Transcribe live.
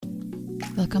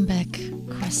Welcome back,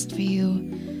 Quest for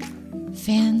You,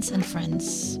 fans and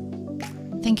friends.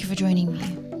 Thank you for joining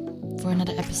me for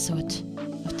another episode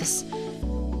of this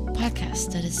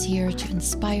podcast that is here to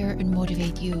inspire and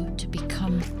motivate you to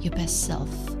become your best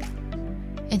self.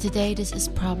 And today this is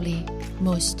probably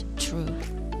most true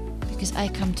because I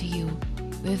come to you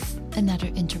with another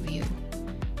interview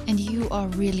and you are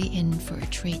really in for a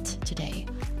treat today.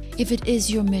 If it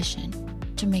is your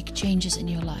mission to make changes in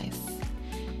your life,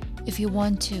 if you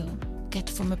want to get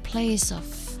from a place of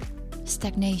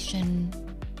stagnation,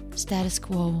 status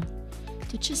quo,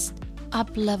 to just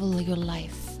up-level your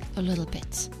life a little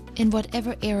bit in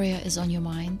whatever area is on your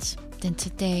mind, then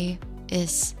today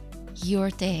is your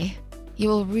day. You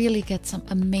will really get some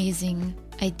amazing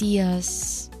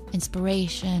ideas,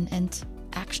 inspiration, and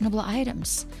actionable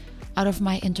items out of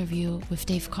my interview with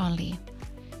Dave Conley.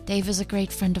 Dave is a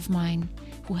great friend of mine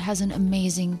who has an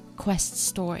amazing quest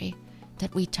story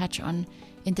that we touch on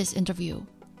in this interview.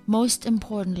 Most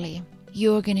importantly,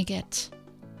 you're gonna get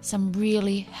some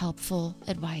really helpful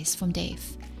advice from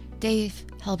Dave. Dave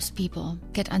helps people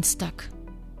get unstuck.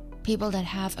 People that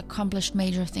have accomplished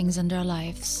major things in their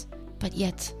lives, but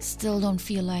yet still don't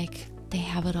feel like they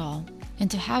have it all. And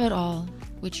to have it all,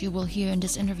 which you will hear in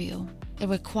this interview, it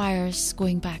requires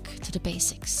going back to the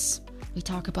basics. We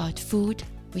talk about food,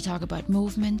 we talk about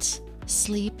movement,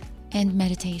 sleep, and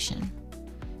meditation.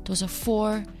 Those are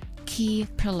 4 key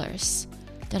pillars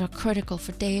that are critical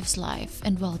for Dave's life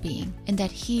and well-being, and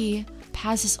that he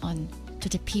passes on to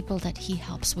the people that he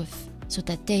helps with so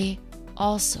that they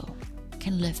also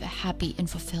can live a happy and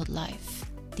fulfilled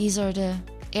life. These are the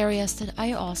areas that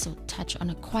I also touch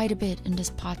on quite a bit in this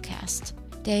podcast.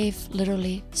 Dave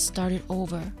literally started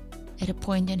over at a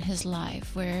point in his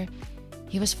life where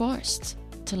he was forced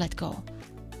to let go.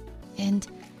 And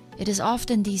it is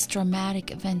often these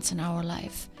dramatic events in our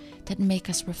life that make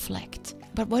us reflect.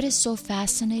 But what is so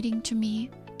fascinating to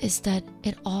me is that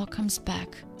it all comes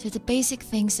back to the basic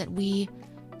things that we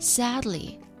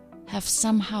sadly have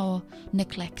somehow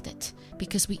neglected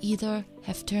because we either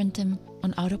have turned them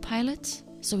on autopilot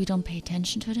so we don't pay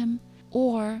attention to them,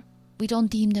 or we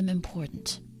don't deem them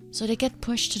important. So they get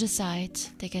pushed to the side,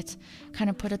 they get kind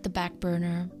of put at the back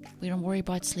burner. We don't worry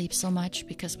about sleep so much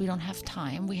because we don't have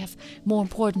time. We have more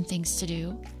important things to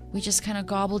do. We just kind of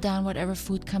gobble down whatever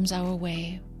food comes our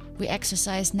way. We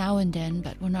exercise now and then,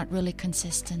 but we're not really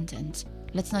consistent. And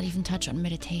let's not even touch on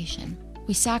meditation.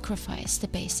 We sacrifice the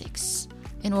basics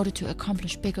in order to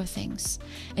accomplish bigger things.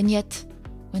 And yet,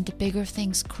 when the bigger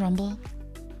things crumble,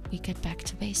 we get back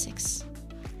to basics.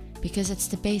 Because it's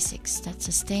the basics that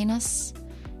sustain us,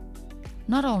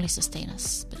 not only sustain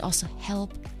us, but also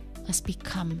help us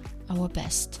become our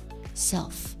best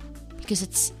self. Because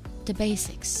it's the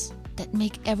basics that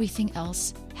make everything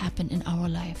else happen in our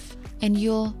life. And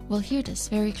will hear this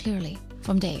very clearly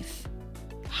from Dave,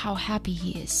 how happy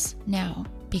he is now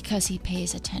because he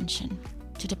pays attention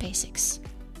to the basics.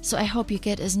 So I hope you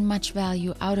get as much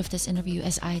value out of this interview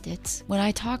as I did when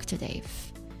I talked to Dave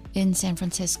in San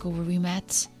Francisco, where we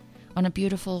met on a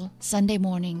beautiful Sunday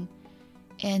morning.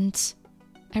 And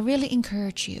I really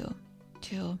encourage you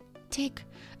to take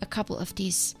a couple of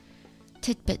these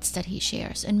tidbits that he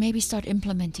shares and maybe start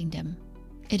implementing them.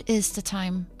 It is the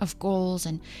time of goals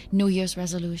and New Year's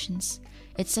resolutions.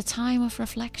 It's the time of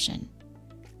reflection.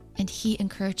 And he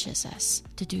encourages us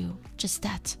to do just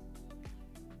that.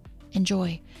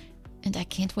 Enjoy. And I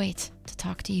can't wait to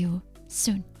talk to you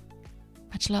soon.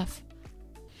 Much love.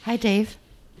 Hi, Dave.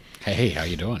 Hey, how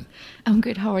you doing? I'm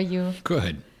good. How are you?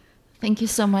 Good. Thank you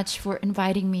so much for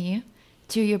inviting me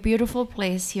to your beautiful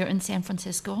place here in San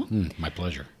Francisco. My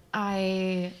pleasure.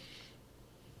 I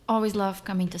always love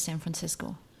coming to San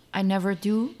Francisco. I never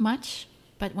do much,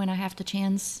 but when I have the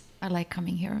chance, I like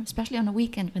coming here, especially on a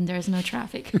weekend when there's no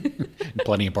traffic.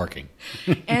 Plenty of parking.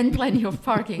 And plenty of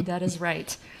parking, that is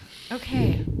right.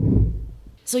 Okay.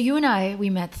 So you and we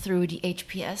met through the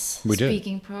HPS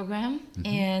speaking program. Mm-hmm.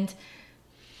 And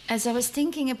as I was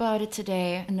thinking about it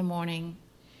today in the morning,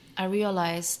 I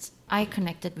realized I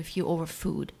connected with you over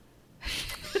food.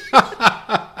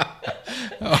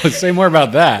 Oh, say more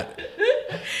about that.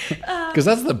 Because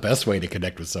that's the best way to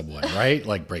connect with someone, right?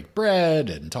 Like break bread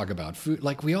and talk about food.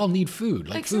 Like we all need food.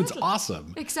 Like exactly. Food's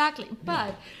awesome. Exactly.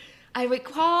 But I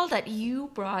recall that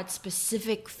you brought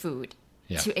specific food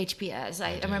to HPS.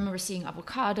 I remember seeing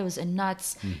avocados and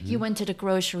nuts. Mm-hmm. You went to the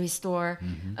grocery store,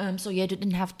 so you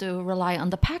didn't have to rely on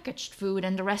the packaged food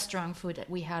and the restaurant food that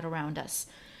we had around us.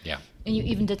 Yeah. And you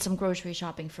even did some grocery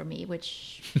shopping for me,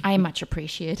 which I much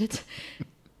appreciated.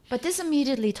 But this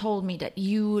immediately told me that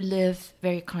you live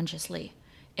very consciously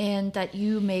and that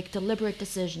you make deliberate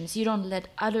decisions. You don't let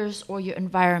others or your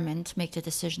environment make the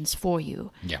decisions for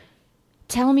you. Yeah.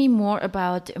 Tell me more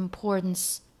about the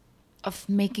importance of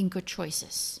making good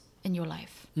choices in your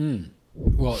life.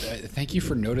 Well, thank you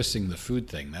for noticing the food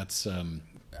thing. That's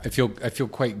I feel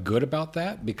quite good about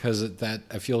that, because it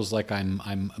feels like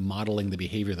I'm modeling the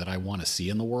behavior that I want to see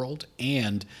in the world,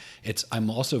 and I'm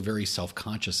also very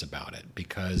self-conscious about it,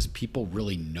 because people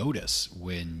really notice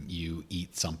when you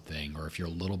eat something, or if you're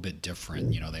a little bit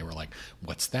different. They were like,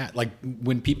 "What's that?" Like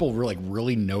when people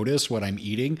really notice what I'm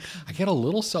eating, I get a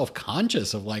little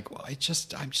self-conscious of like, well,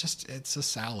 it's a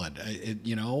salad.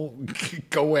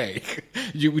 Go away.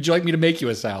 Would you like me to make you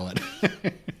a salad?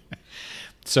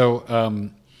 So.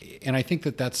 And I think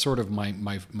that's sort of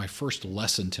my first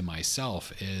lesson to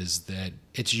myself, is that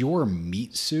it's your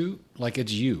meat suit, like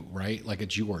it's you, right? Like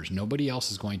it's yours. Nobody else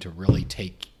is going to really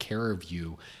take care of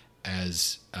you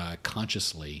as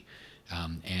consciously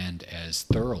and as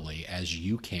thoroughly as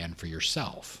you can for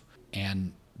yourself.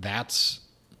 And that's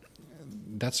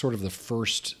sort of the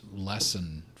first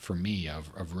lesson for me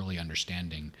of really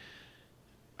understanding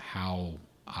how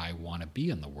I want to be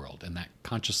in the world, and that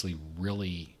consciously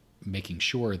really making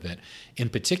sure that, in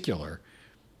particular,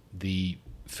 the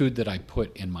food that I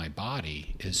put in my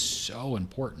body is so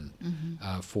important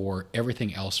for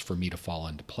everything else for me to fall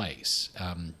into place.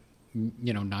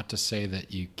 Not to say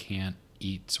that you can't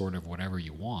eat sort of whatever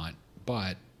you want,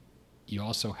 but you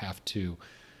also have to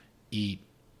eat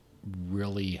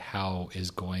really how is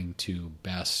going to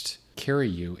best carry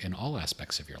you in all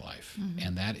aspects of your life.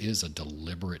 And that is a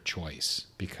deliberate choice,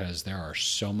 because there are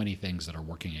so many things that are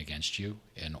working against you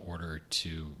in order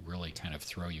to really kind of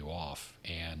throw you off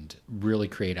and really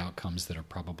create outcomes that are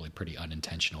probably pretty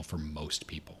unintentional for most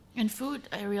people. And food,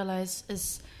 I realize,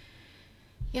 is,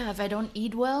 if I don't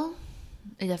eat well,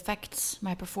 it affects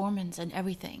my performance and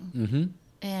everything.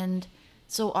 And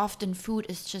so often food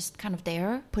is just kind of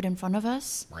there, put in front of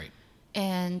us. Right.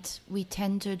 And we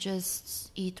tend to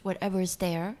just eat whatever is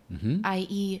there,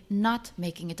 i.e. not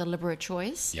making a deliberate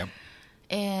choice. Yep.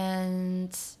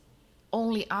 And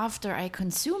only after I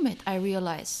consume it, I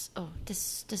realize,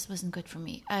 this wasn't good for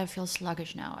me. I feel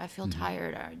sluggish now. I feel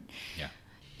tired.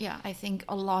 I think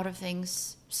a lot of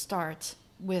things start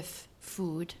with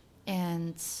food,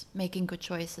 and making good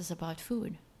choices about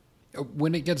food.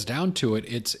 When it gets down to it,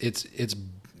 it's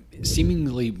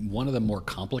seemingly one of the more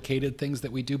complicated things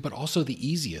that we do, but also the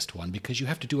easiest one, because you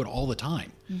have to do it all the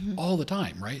time. All the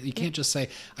time, right? You can't just say,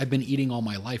 I've been eating all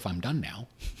my life, I'm done now.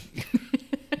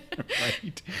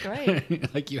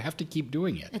 Right? Like, you have to keep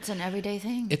doing it. It's an everyday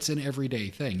thing. It's an everyday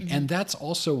thing. And that's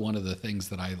also one of the things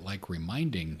that I like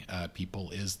reminding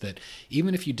people, is that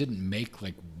even if you didn't make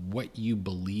like what you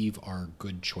believe are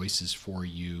good choices for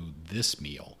you this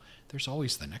meal, there's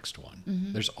always the next one.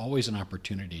 There's always an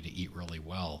opportunity to eat really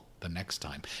well the next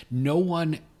time. No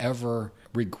one ever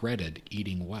regretted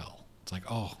eating well. It's like,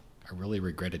 I really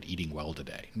regretted eating well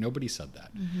today. Nobody said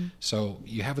that. So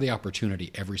you have the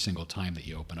opportunity every single time that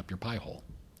you open up your pie hole.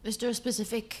 Is there a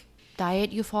specific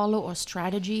diet you follow or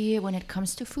strategy when it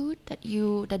comes to food that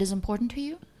is important to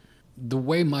you? The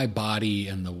way my body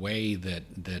and the way that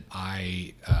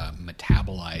I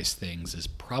metabolize things is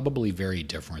probably very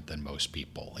different than most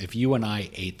people. If you and I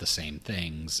ate the same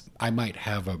things, I might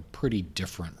have a pretty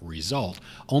different result,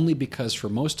 only because for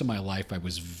most of my life I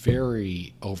was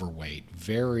very overweight,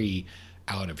 very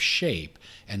out of shape.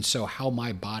 And so how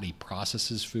my body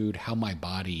processes food, how my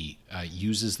body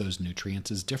uses those nutrients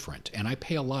is different. And I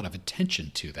pay a lot of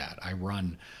attention to that. I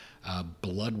run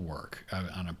blood work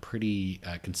on a pretty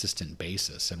consistent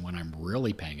basis. And when I'm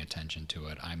really paying attention to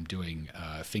it, I'm doing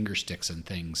finger sticks and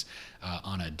things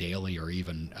on a daily or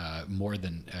even more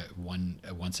than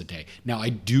once a day. Now, I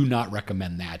do not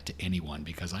recommend that to anyone,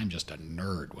 because I'm just a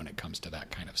nerd when it comes to that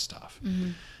kind of stuff.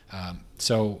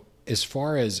 So as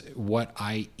far as what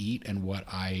I eat and what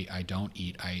I don't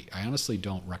eat, I honestly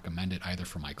don't recommend it either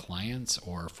for my clients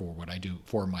or for what I do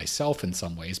for myself in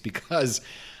some ways, because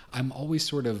I'm always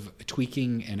sort of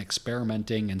tweaking and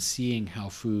experimenting and seeing how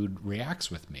food reacts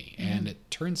with me. And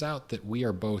it turns out that we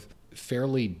are both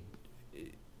fairly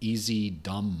easy,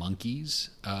 dumb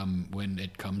monkeys when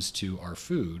it comes to our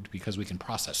food, because we can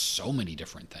process so many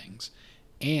different things.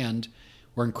 And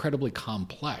we're incredibly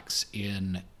complex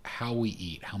in how we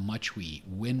eat, how much we eat,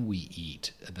 when we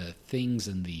eat, the things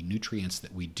and the nutrients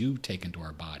that we do take into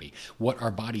our body, what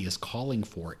our body is calling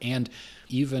for, and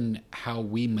even how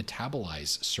we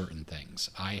metabolize certain things.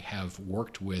 I have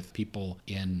worked with people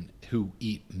who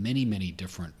eat many, many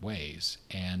different ways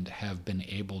and have been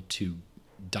able to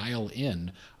dial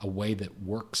in a way that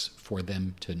works for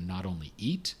them to not only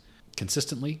eat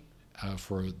consistently,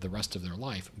 for the rest of their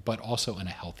life, but also in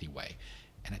a healthy way.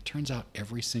 And it turns out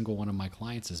every single one of my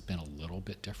clients has been a little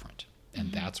bit different.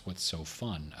 And that's what's so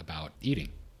fun about eating.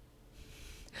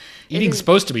 Eating's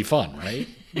supposed to be fun, right?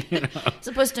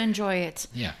 Supposed to enjoy it.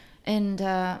 Yeah. And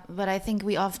but I think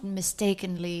we often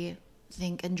mistakenly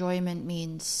think enjoyment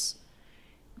means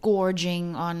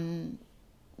gorging on,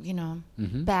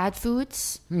 bad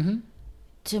foods.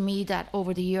 To me, that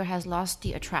over the year has lost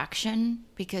the attraction,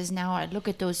 because now I look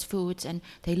at those foods and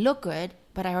they look good,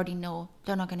 but I already know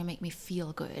they're not going to make me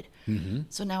feel good.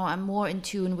 So now I'm more in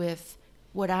tune with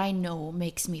what I know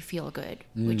makes me feel good,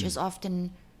 which is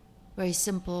often very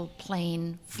simple,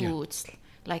 plain foods,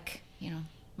 like,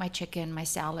 my chicken, my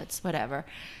salads, whatever.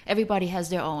 Everybody has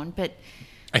their own, but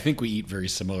I think we eat very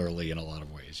similarly in a lot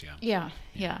of ways,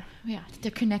 yeah.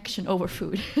 The connection over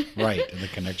food. Right, the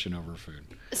connection over food.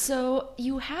 So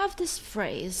you have this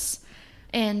phrase,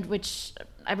 and which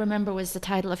I remember was the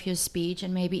title of your speech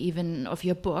and maybe even of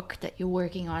your book that you're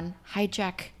working on,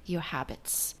 Hijack Your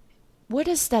Habits. What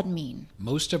does that mean?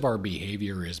 Most of our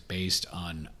behavior is based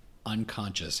on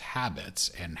unconscious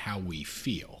habits and how we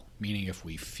feel. Meaning if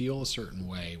we feel a certain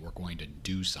way, we're going to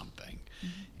do something.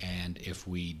 And if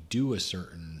we do a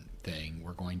certain thing,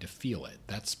 we're going to feel it.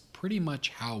 That's pretty much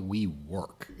how we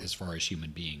work as far as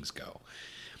human beings go.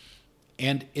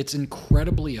 And it's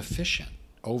incredibly efficient.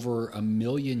 Over 1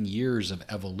 million years of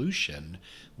evolution,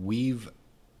 we've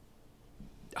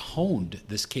honed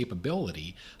this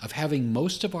capability of having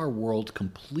most of our world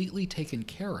completely taken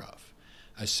care of,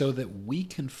 so that we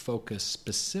can focus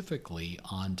specifically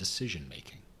on decision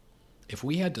making. If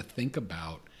we had to think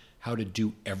about how to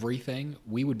do everything,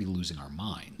 we would be losing our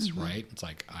minds, right? It's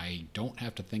like, I don't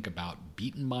have to think about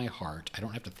beating my heart. I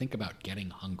don't have to think about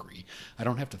getting hungry. I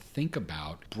don't have to think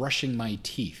about brushing my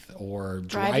teeth or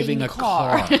driving a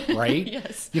car, right?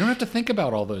 Yes. You don't have to think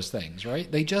about all those things,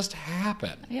 right? They just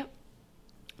happen. Yep.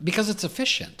 Because it's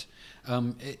efficient.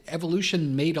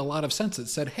 Evolution made a lot of sense. It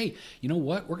said, hey, you know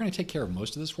what? We're going to take care of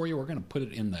most of this for you. We're going to put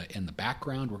it in the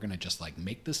background. We're going to just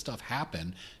make this stuff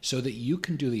happen so that you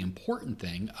can do the important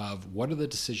thing of what are the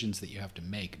decisions that you have to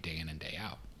make day in and day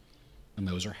out. And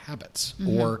those are habits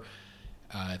or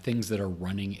things that are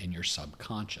running in your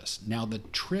subconscious. Now, the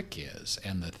trick is,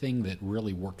 and the thing that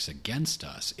really works against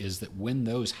us, is that when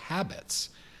those habits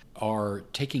are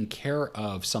taking care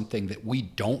of something that we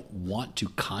don't want to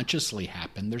consciously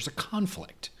happen, there's a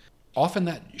conflict. Often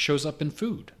that shows up in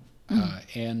food.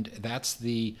 And that's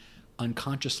the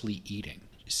unconsciously eating,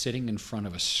 sitting in front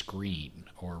of a screen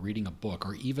or reading a book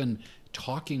or even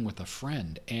talking with a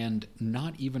friend and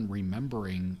not even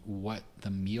remembering what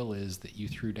the meal is that you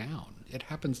threw down. It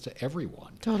happens to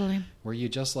everyone. Totally. Where you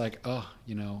just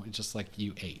it's just like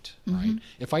you ate, right?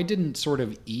 If I didn't sort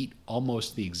of eat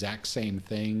almost the exact same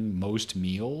thing most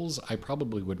meals, I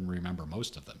probably wouldn't remember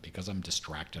most of them because I'm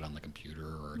distracted on the computer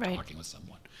or talking with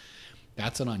someone.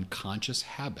 That's an unconscious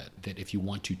habit that if you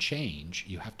want to change,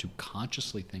 you have to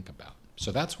consciously think about.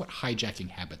 So that's what hijacking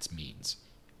habits means.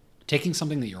 Taking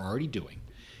something that you're already doing,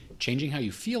 changing how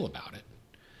you feel about it,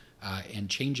 and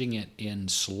changing it in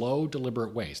slow,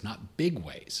 deliberate ways, not big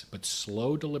ways, but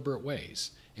slow, deliberate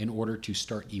ways in order to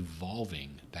start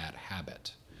evolving that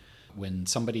habit. When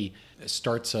somebody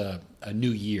starts a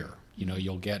new year,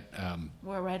 you'll get...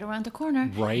 we're right around the corner.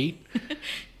 Right?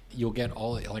 You'll get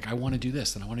all I want to do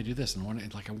this and I want to do this and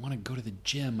I want to go to the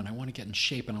gym and I want to get in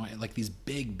shape and I want these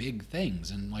big things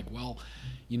and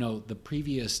the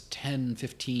previous 10,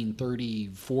 15, 30,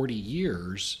 40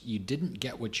 years you didn't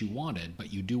get what you wanted,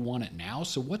 but you do want it now.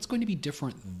 So what's going to be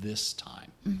different this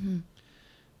time?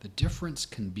 The difference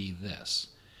can be this: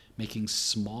 making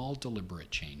small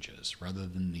deliberate changes rather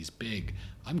than these big,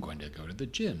 I'm going to go to the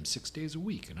gym 6 days a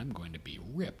week and I'm going to be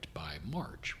ripped by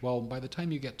March. Well, by the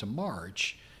time you get to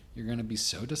March, you're going to be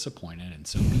so disappointed and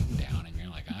so beaten down and you're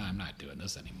like, I'm not doing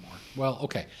this anymore. Well,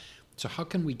 okay. So how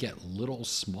can we get little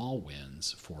small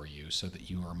wins for you so that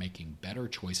you are making better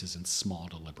choices in small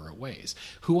deliberate ways?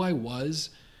 Who I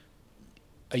was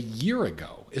a year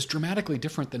ago is dramatically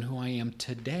different than who I am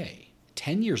today.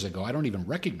 10 years ago, I don't even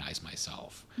recognize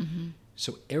myself.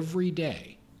 So every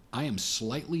day I am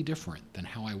slightly different than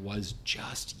how I was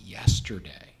just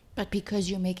yesterday. But because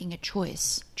you're making a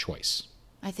choice.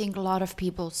 I think a lot of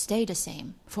people stay the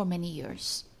same for many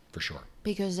years. For sure.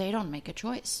 Because they don't make a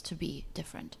choice to be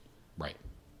different. Right.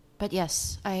 But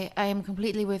yes, I am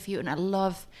completely with you, and I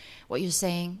love what you're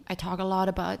saying. I talk a lot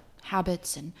about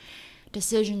habits and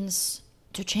decisions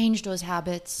to change those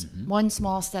habits, one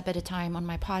small step at a time on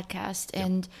my podcast,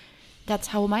 and that's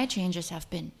how my changes have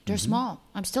been. They're small.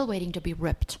 I'm still waiting to be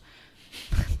ripped.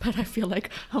 But I feel like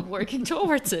I'm working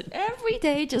towards it every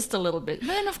day, just a little bit.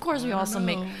 Then, of course, we also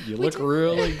make... You look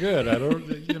really good. I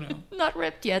don't, Not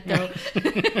ripped yet, though.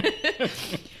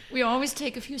 We always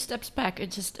take a few steps back.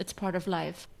 It's part of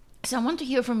life. So I want to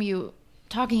hear from you,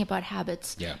 talking about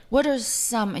habits. Yeah. What are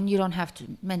some, and you don't have to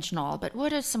mention all, but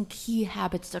what are some key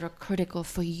habits that are critical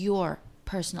for your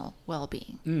personal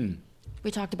well-being? We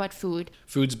talked about food.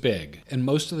 Food's big. And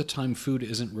most of the time, food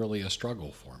isn't really a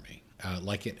struggle for me,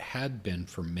 like it had been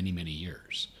for many, many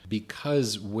years.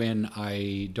 Because when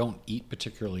I don't eat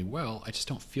particularly well, I just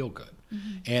don't feel good.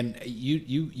 Mm-hmm. And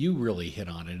you really hit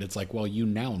on it. It's like, well, you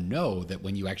now know that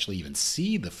when you actually even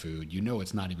see the food, you know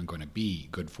it's not even going to be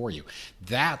good for you.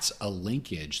 That's a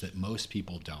linkage that most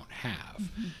people don't have.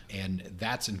 Mm-hmm. And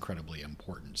that's incredibly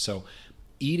important. So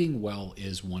eating well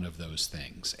is one of those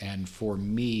things. And for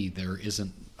me, there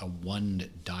isn't a one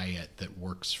diet that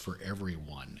works for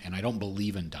everyone. And I don't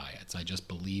believe in diets. I just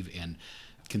believe in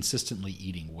consistently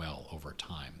eating well over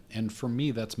time. And for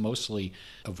me, that's mostly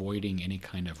avoiding any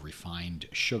kind of refined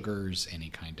sugars, any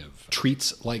kind of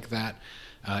treats like that,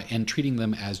 and treating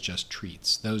them as just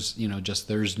treats. Those,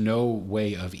 there's no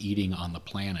way of eating on the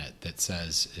planet that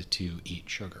says to eat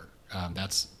sugar.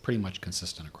 That's pretty much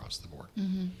consistent across the board.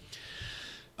 Mm-hmm.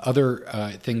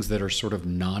 Other things that are sort of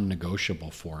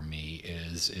non-negotiable for me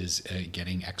is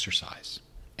getting exercise.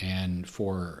 And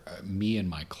for me and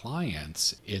my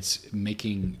clients, it's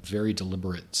making very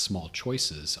deliberate small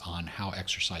choices on how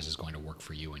exercise is going to work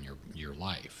for you in your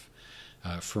life.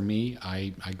 For me,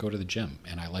 I go to the gym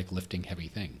and I like lifting heavy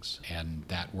things, and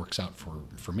that works out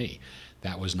for me.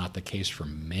 That was not the case for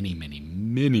many, many,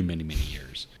 many, many, many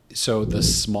years. So the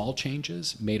small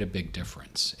changes made a big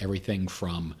difference. Everything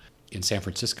from, in San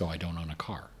Francisco, I don't own a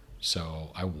car. So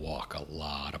I walk a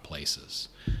lot of places,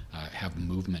 have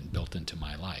movement built into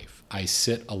my life. I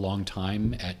sit a long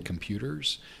time at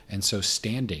computers, and so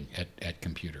standing at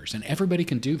computers. And everybody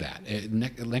can do that.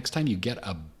 Next time you get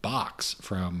a box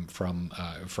from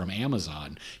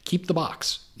Amazon, keep the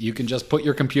box. You can just put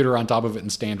your computer on top of it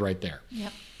and stand right there.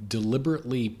 Yep.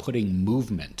 Deliberately putting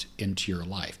movement into your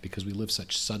life, because we live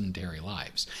such sedentary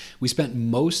lives. We spent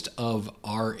most of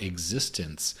our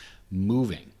existence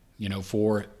moving.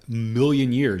 For a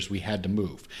million years, we had to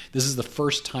move. This is the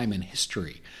first time in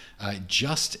history,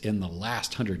 just in the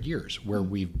last 100 years, where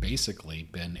we've basically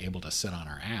been able to sit on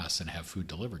our ass and have food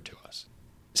delivered to us.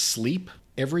 Sleep,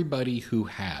 everybody who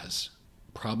has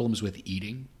problems with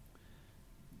eating,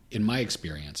 in my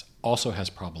experience, also has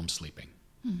problems sleeping.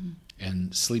 Mm-hmm.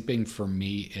 And sleeping for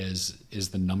me is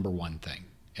the number one thing.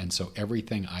 And so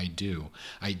everything I do,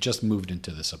 I just moved into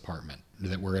this apartment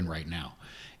that we're in right now.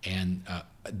 And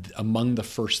among the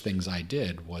first things I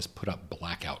did was put up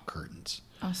blackout curtains.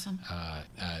 Awesome.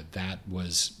 That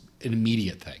was an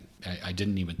immediate thing. I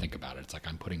didn't even think about it. It's like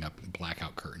I'm putting up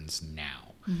blackout curtains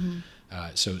now. Mm-hmm.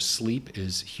 So sleep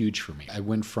is huge for me. I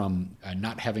went from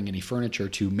not having any furniture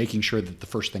to making sure that the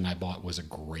first thing I bought was a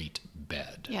great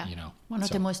bed. Yeah. One of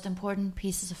the most important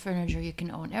pieces of furniture you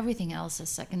can own. Everything else is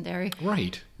secondary.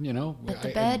 Right. But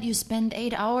the bed, you spend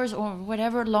 8 hours or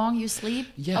whatever long you sleep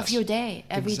of your day,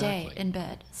 every day in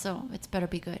bed. So it's better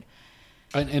be good.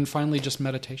 And finally, just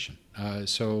meditation.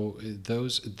 So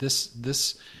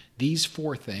these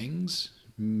four things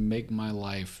make my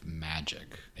life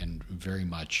magic and very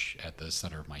much at the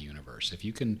center of my universe. If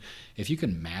you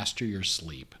can master your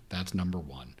sleep, that's number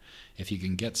one. If you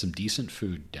can get some decent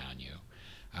food down you,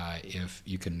 if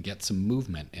you can get some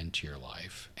movement into your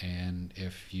life, and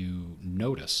if you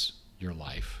notice your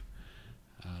life,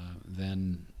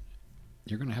 then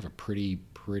you're going to have a pretty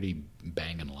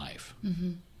banging life.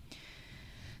 Mm-hmm.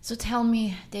 So tell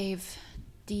me, Dave,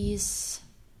 these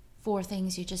four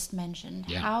things you just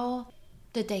mentioned, how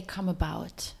did they come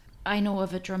about? I know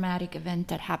of a dramatic event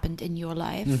that happened in your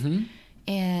life, mm-hmm.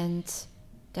 and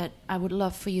that I would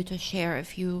love for you to share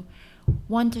if you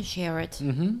want to share it.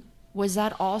 Mm-hmm. Was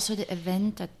that also the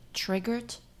event that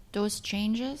triggered those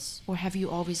changes, or have you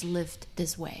always lived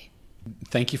this way?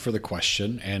 Thank you for the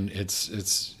question, and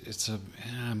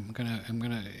I'm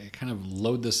gonna kind of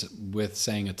load this with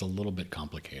saying it's a little bit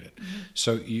complicated. Mm-hmm.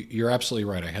 So you're absolutely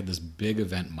right. I had this big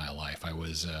event in my life. I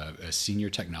was a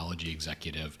senior technology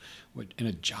executive in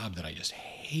a job that I just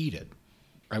hated.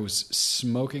 I was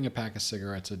smoking a pack of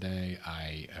cigarettes a day.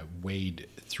 I weighed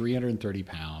 330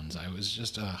 pounds. I was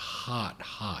just a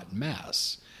hot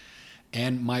mess.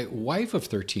 And my wife of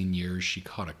 13 years, she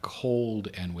caught a cold,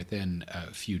 and within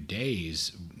a few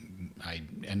days, I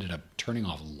ended up turning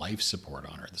off life support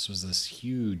on her. This was this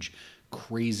huge,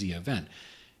 crazy event.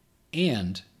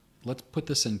 And let's put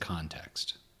this in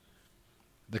context.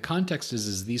 The context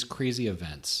is these crazy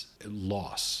events,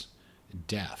 loss,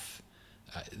 death,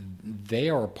 They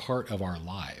are a part of our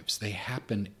lives. They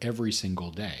happen every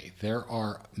single day. There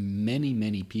are many,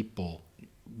 many people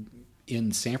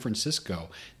in San Francisco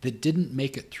that didn't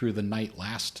make it through the night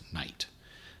last night.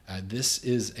 This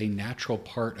is a natural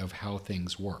part of how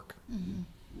things work. Mm-hmm.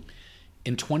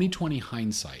 In 2020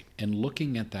 hindsight, and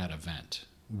looking at that event,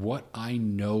 what I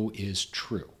know is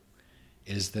true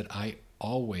is that I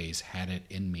always had it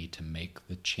in me to make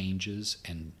the changes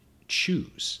and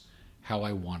choose how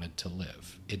I wanted to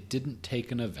live. It didn't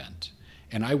take an event.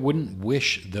 And I wouldn't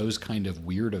wish those kind of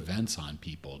weird events on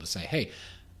people to say, hey,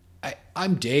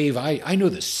 I'm Dave. I know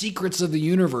the secrets of the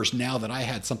universe now that I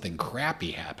had something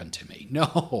crappy happen to me. No.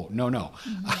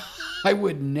 Mm-hmm. I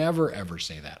would never, ever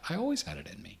say that. I always had it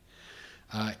in me.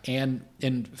 And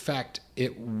in fact,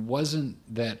 it wasn't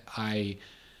that I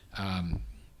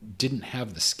didn't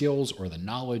have the skills or the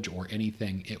knowledge or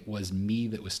anything. It was me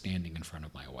that was standing in front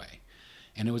of my way.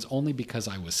 And it was only because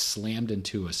I was slammed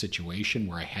into a situation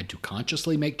where I had to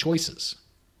consciously make choices,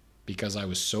 because I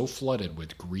was so flooded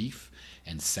with grief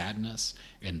and sadness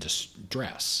and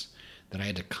distress that I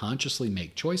had to consciously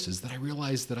make choices, that I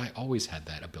realized that I always had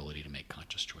that ability to make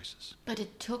conscious choices. But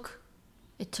it took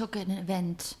an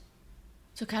event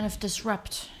to kind of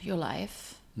disrupt your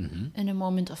life in a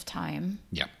moment of time.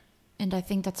 Yeah. And I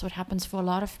think that's what happens for a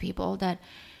lot of people, that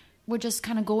we're just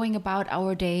kind of going about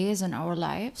our days and our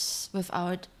lives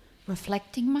without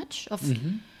reflecting much of,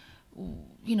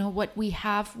 what we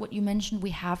have, what you mentioned, we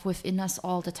have within us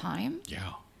all the time.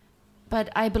 Yeah. But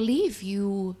I believe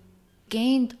you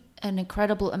gained an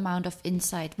incredible amount of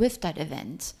insight with that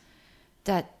event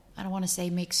that, I don't want to say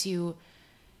makes you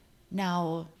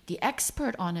now the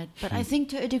expert on it, but I think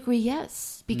to a degree,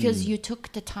 yes, because you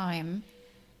took the time,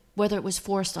 whether it was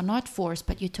forced or not forced,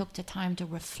 but you took the time to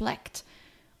reflect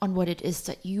on what it is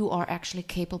that you are actually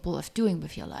capable of doing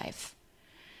with your life.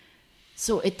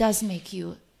 So it does make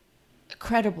you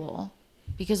credible,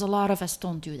 because a lot of us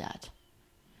don't do that.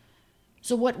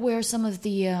 So what were some of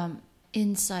the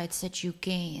insights that you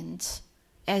gained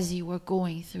as you were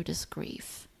going through this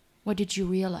grief? What did you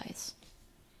realize?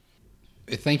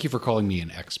 Thank you for calling me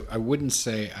an expert. I wouldn't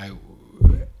say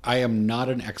I am not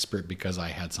an expert because I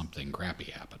had something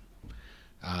crappy happen.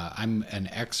 I'm an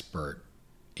expert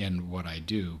in what I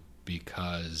do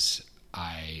because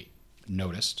I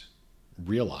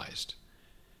realized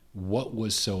what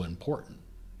was so important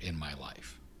in my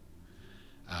life.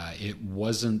 It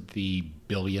wasn't the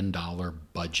billion-dollar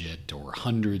budget or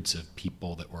hundreds of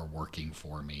people that were working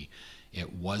for me.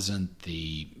 It wasn't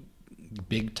the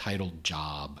big titled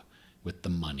job with the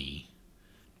money.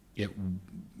 It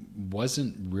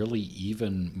wasn't really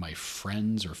even my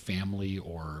friends or family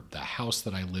or the house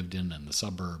that I lived in the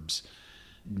suburbs.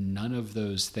 None of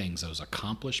those things, those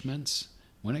accomplishments,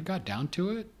 when it got down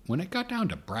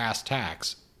to brass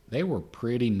tacks, they were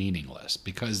pretty meaningless,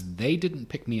 because they didn't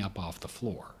pick me up off the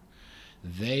floor.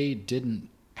 They didn't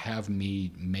have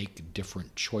me make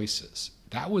different choices.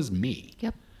 That was me.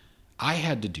 Yep. I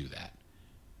had to do that.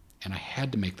 And I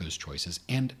had to make those choices.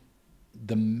 And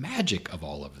the magic of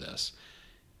all of this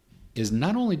is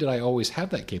not only did I always have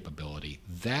that capability,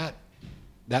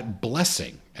 that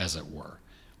blessing, as it were,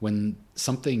 when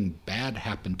something bad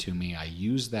happened to me, I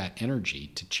used that energy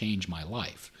to change my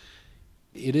life.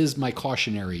 It is my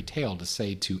cautionary tale to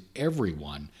say to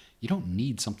everyone, you don't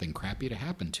need something crappy to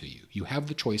happen to you. You have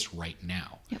the choice right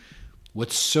now. Yep.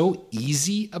 What's so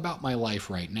easy about my life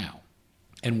right now,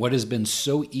 and what has been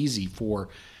so easy for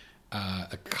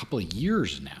a couple of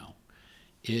years now,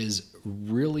 is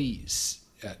really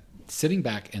sitting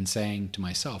back and saying to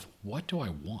myself, what do I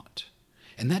want?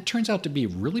 And that turns out to be a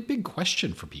really big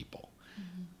question for people.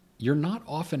 Mm-hmm. You're not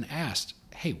often asked,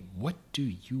 hey, what do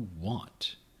you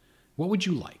want? What would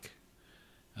you like?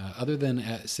 Other than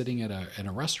sitting in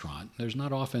a restaurant, there's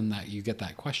not often that you get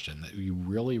that question, that you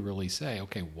really, really say,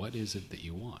 okay, what is it that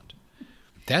you want?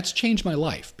 That's changed my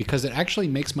life, because it actually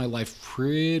makes my life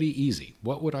pretty easy.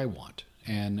 What would I want?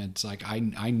 And it's like, I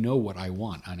know what I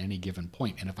want on any given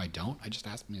point. And if I don't, I just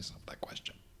ask myself that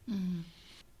question. Mm.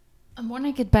 I want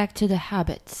to get back to the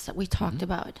habits that we talked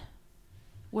about.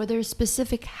 Were there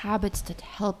specific habits that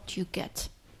helped you get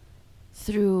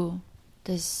through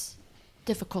this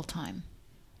difficult time?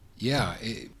 Yeah.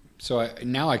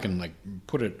 Now I can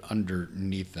put it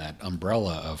underneath that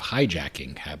umbrella of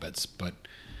hijacking habits. But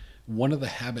one of the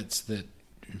habits that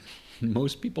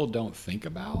most people don't think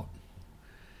about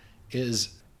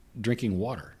is drinking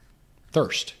water.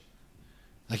 Thirst.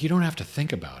 You don't have to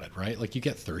think about it, right? You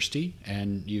get thirsty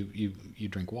and you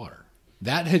drink water.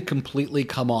 That had completely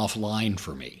come offline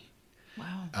for me.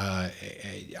 Wow.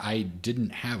 I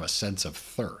didn't have a sense of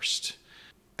thirst.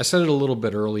 I said it a little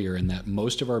bit earlier in that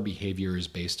most of our behavior is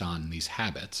based on these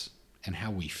habits and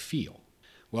how we feel.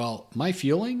 Well, my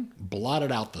feeling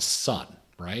blotted out the sun,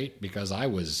 right? Because I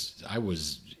was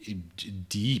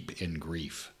deep in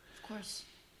grief. Of course.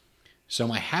 So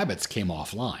my habits came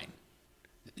offline.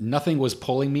 Nothing was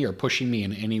pulling me or pushing me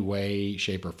in any way,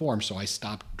 shape, or form, so I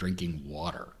stopped drinking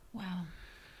water. Wow.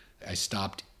 I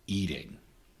stopped eating.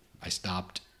 I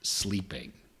stopped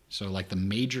sleeping. So like the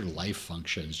major life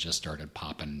functions just started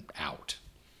popping out.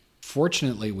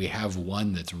 Fortunately, we have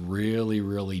one that's really,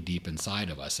 really deep inside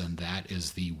of us, and that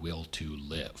is the will to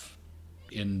live.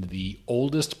 In the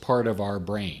oldest part of our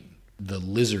brain, the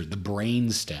lizard, the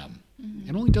brain stem,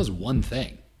 it only does one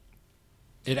thing.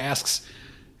 It asks,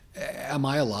 am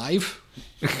I alive?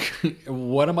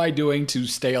 What am I doing to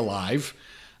stay alive?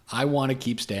 I want to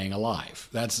keep staying alive.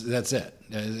 That's it.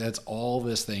 That's all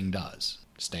this thing does.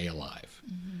 Stay alive.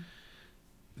 Mm-hmm.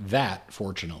 That,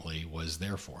 fortunately, was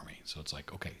there for me. So it's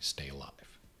like, okay, stay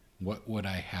alive. What would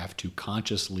I have to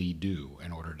consciously do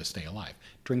in order to stay alive?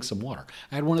 Drink some water.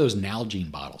 I had one of those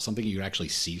Nalgene bottles, something you could actually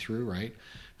see through, right?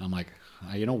 And I'm like,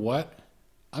 you know what?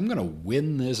 I'm going to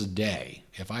win this day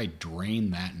if I drain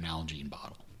that Nalgene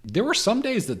bottle. There were some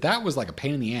days that was like a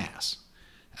pain in the ass,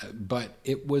 but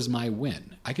it was my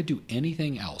win. I could do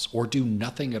anything else or do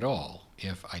nothing at all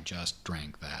if I just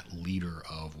drank that liter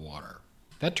of water.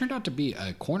 That turned out to be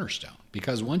a cornerstone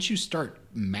because once you start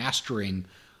mastering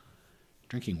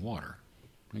drinking water,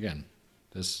 again,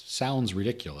 this sounds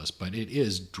ridiculous, but it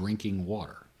is drinking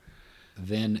water,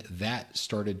 then that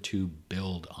started to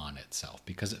build on itself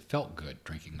because it felt good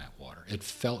drinking that water. It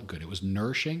felt good. It was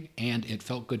nourishing and it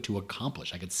felt good to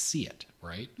accomplish. I could see it,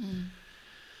 right? Mm.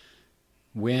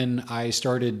 When I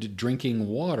started drinking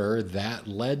water, that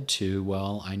led to,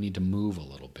 well, I need to move a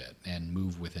little bit and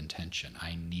move with intention.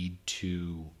 I need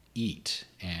to eat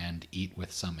and eat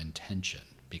with some intention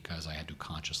because I had to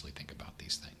consciously think about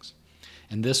these things.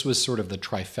 And this was sort of the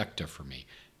trifecta for me: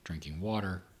 drinking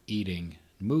water, eating,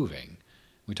 moving.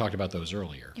 We talked about those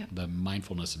earlier. Yep. The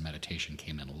mindfulness and meditation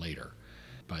came in later.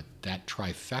 But that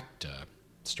trifecta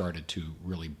started to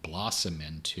really blossom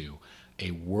into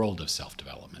a world of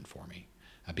self-development for me.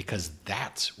 Because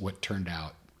that's what turned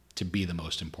out to be the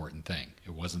most important thing.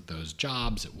 It wasn't those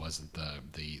jobs, it wasn't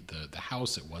the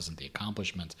house, it wasn't the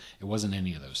accomplishments, it wasn't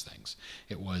any of those things.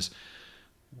 It was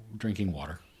drinking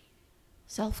water.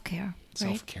 Self-care, right?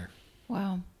 Self-care.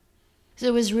 Wow. So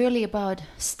it was really about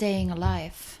staying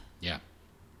alive. Yeah.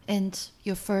 And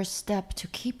your first step to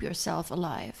keep yourself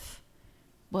alive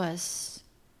was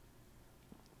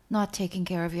not taking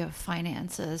care of your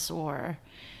finances or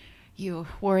you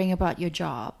worrying about your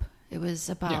job. It was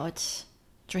about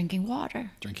drinking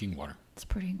water. Drinking water. It's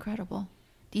pretty incredible.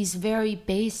 These very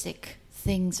basic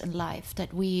things in life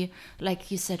that we,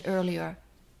 like you said earlier,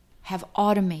 have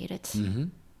automated. Mm-hmm.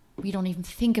 We don't even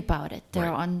think about it.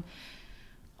 They're on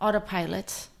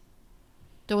autopilot.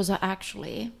 Those are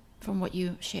actually, from what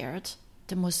you shared,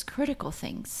 the most critical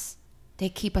things. They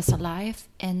keep us alive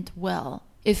and well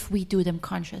if we do them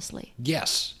consciously.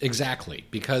 Yes, exactly.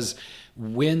 Because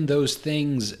when those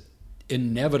things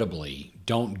inevitably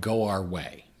don't go our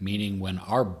way, meaning when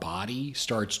our body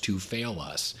starts to fail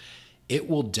us, it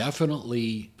will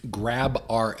definitely grab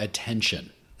our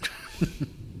attention.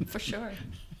 For sure.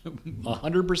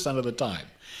 100% of the time.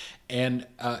 And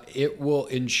it will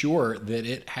ensure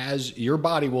that your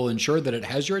body will ensure that it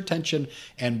has your attention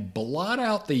and blot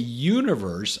out the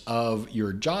universe of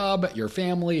your job, your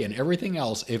family, and everything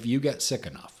else if you get sick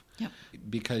enough. Yep.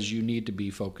 Because you need to be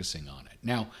focusing on it.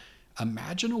 Now,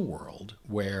 imagine a world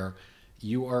where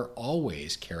you are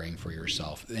always caring for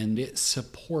yourself and it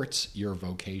supports your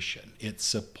vocation. It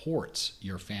supports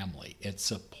your family. It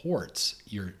supports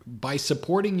by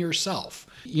supporting yourself.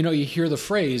 You know, you hear the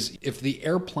phrase, if the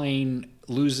airplane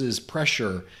loses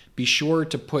pressure, be sure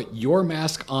to put your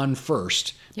mask on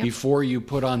first before you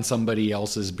put on somebody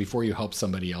else's, before you help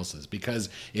somebody else's. Because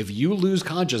if you lose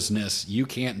consciousness, you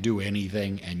can't do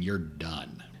anything and you're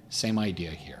done. Same idea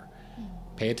here.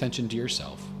 Pay attention to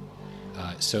yourself.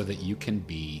 So that you can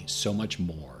be so much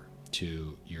more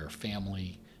to your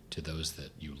family, to those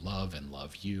that you love and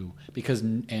love you,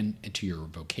 and to your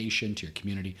vocation, to your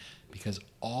community, because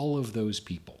all of those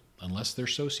people, unless they're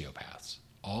sociopaths,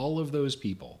 all of those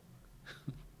people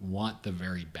want the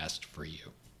very best for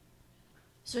you.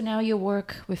 So now you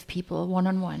work with people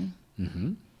one-on-one.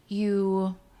 Mm-hmm.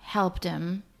 You help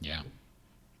them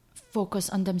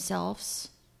focus on themselves,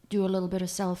 do a little bit of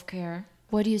self-care.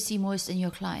 What do you see most in your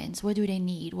clients? What do they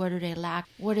need? What do they lack?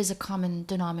 What is a common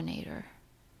denominator?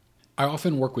 I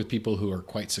often work with people who are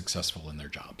quite successful in their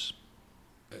jobs.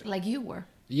 Like you were.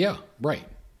 Yeah, right.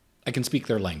 I can speak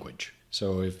their language.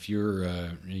 So if you're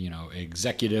a,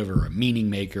 executive or a meaning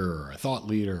maker or a thought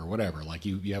leader or whatever, like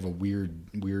you have a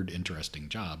weird, interesting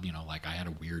job, like I had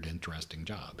a weird, interesting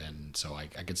job. And so I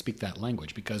could speak that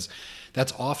language because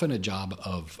that's often a job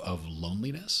of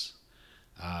loneliness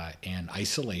and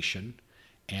isolation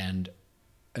and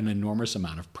an enormous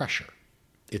amount of pressure.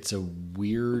 It's a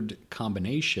weird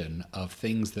combination of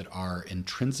things that are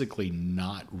intrinsically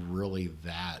not really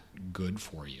that good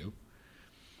for you,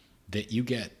 that you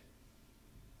get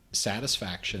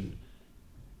satisfaction,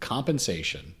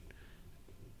 compensation,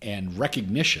 and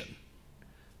recognition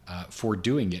for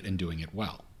doing it and doing it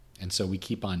well. And so we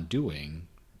keep on doing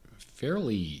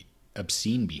fairly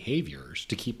obscene behaviors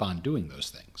to keep on doing those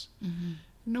things. Mm-hmm.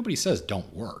 Nobody says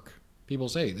don't work. People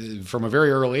say from a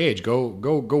very early age, go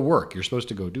work. You're supposed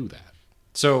to go do that.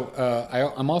 So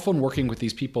I'm often working with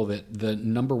these people that the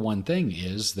number one thing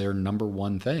is their number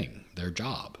one thing, their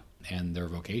job and their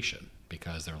vocation,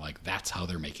 because they're like, that's how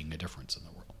they're making a difference in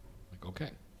the world. Like,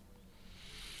 okay.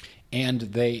 And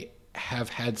they have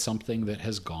had something that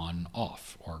has gone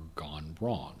off or gone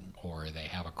wrong, or they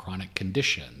have a chronic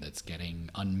condition that's getting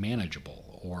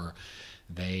unmanageable, or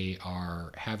they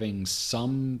are having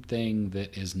something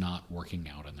that is not working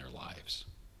out in their lives.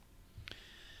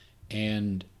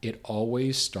 And it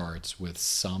always starts with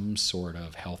some sort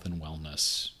of health and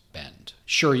wellness bend.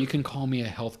 Sure, you can call me a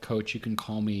health coach, you can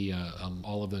call me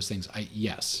all of those things.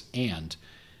 Yes, and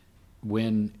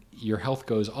when your health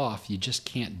goes off, you just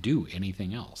can't do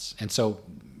anything else. And so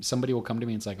somebody will come to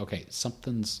me and it's like, okay,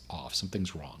 something's off,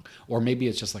 something's wrong. Or maybe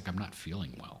it's just like, I'm not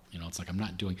feeling well. It's like I'm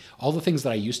not doing, all the things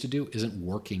that I used to do isn't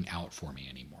working out for me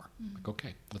anymore. Like,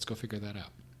 okay, let's go figure that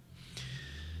out.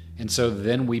 And so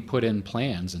then we put in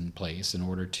plans in place in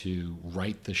order to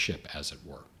right the ship, as it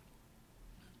were.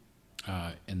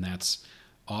 And that's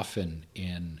often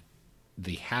in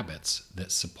the habits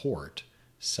that support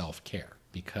self-care,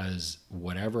 because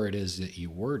whatever it is that you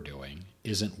were doing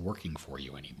isn't working for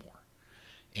you anymore.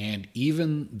 And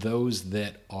even those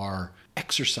that are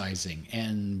exercising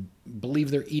and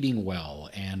believe they're eating well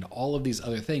and all of these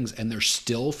other things, and they're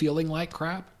still feeling like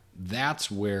crap, that's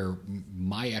where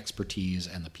my expertise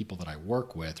and the people that I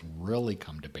work with really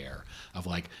come to bear, of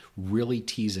like really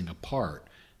teasing apart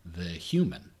the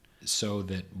human so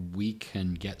that we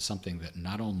can get something that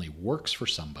not only works for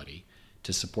somebody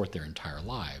to support their entire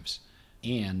lives,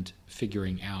 and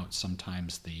figuring out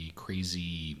sometimes the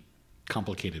crazy,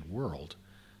 complicated world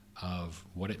of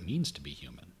what it means to be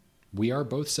human. We are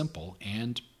both simple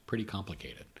and pretty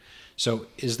complicated. So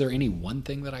is there any one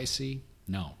thing that I see?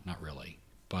 No, not really.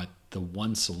 But the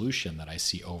one solution that I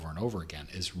see over and over again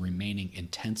is remaining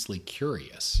intensely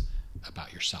curious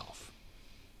about yourself.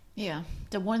 Yeah.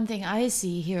 The one thing I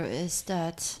see here is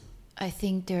that I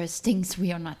think there's things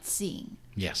we are not seeing.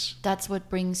 Yes. That's what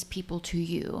brings people to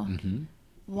you. Mm-hmm.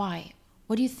 Why?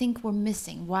 What do you think we're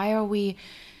missing? Why are we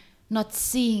not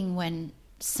seeing when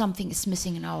something is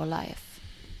missing in our life?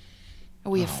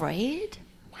 Are we afraid?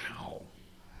 Wow.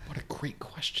 What a great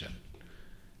question.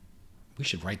 We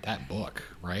should write that book,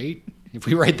 right? If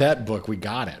we write that book, we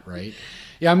got it, right?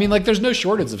 Yeah, I mean, like, there's no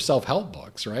shortage of self-help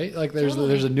books, right? Like, there's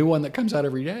a new one that comes out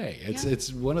every day.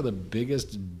 It's one of the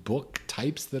biggest book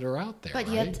types that are out there.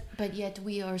 But yet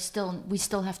we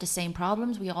still have the same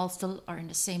problems. We all still are in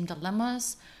the same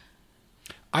dilemmas.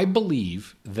 I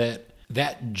believe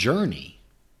that journey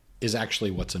is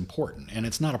actually what's important, and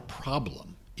it's not a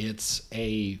problem. It's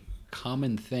a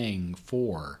common thing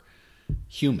for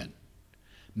human,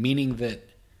 meaning that,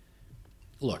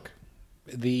 look,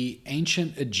 the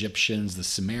ancient Egyptians, the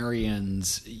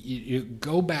Sumerians, you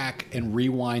go back and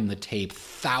rewind the tape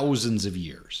thousands of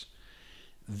years.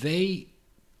 They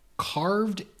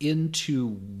carved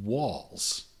into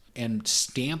walls and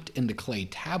stamped into clay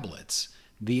tablets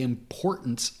the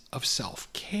importance of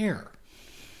self-care.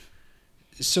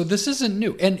 So this isn't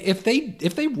new. And if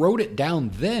they wrote it down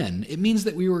then, it means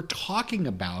that we were talking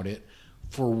about it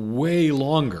for way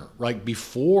longer, like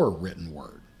before written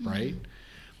word, right? Mm-hmm.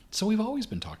 So we've always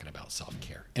been talking about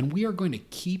self-care, and we are going to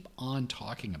keep on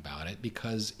talking about it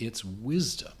because it's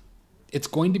wisdom. It's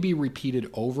going to be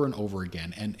repeated over and over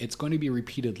again, and it's going to be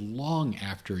repeated long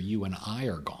after you and I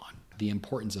are gone, the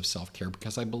importance of self-care,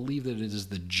 because I believe that it is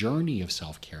the journey of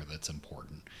self-care that's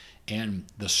important, and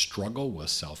the struggle with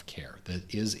self-care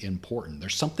that is important.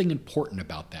 There's something important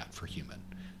about that for human.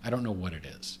 I don't know what it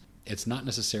is. It's not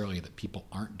necessarily that people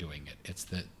aren't doing it. It's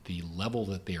that the level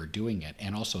that they are doing it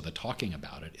and also the talking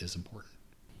about it is important.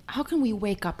 How can we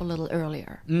wake up a little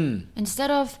earlier?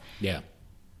 Instead of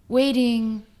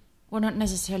waiting, well, not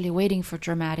necessarily waiting for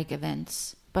dramatic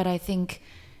events, but I think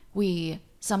we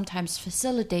sometimes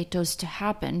facilitate those to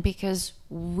happen because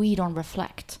we don't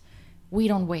reflect. we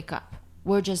don't wake up.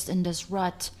 We're just in this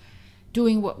rut,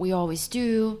 doing what we always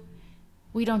do.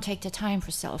 We don't take the time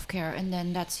for self-care. And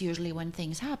then that's usually when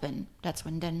things happen. That's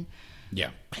when then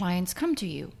clients come to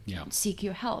you, seek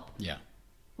your help. Yeah.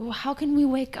 Well, how can we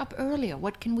wake up earlier?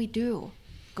 What can we do?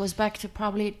 Goes back to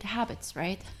probably habits,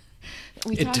 right?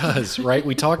 It does, right?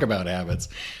 We talk about habits,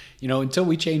 until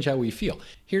we change how we feel.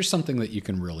 Here's something that you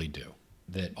can really do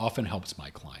that often helps my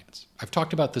clients. I've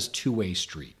talked about this two-way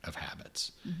street of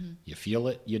habits. Mm-hmm. You feel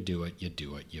it, you do it, you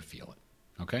do it, you feel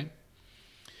it. Okay?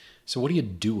 So what do you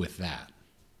do with that?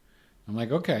 I'm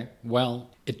like, okay, well,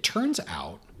 it turns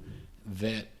out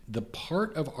that the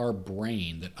part of our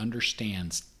brain that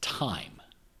understands time,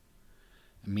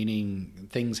 meaning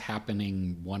things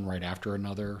happening one right after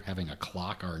another, having a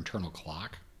clock, our internal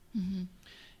clock,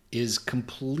 is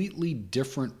completely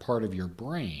different part of your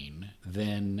brain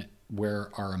than where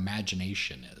our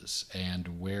imagination is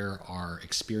and where our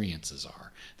experiences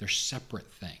are. They're separate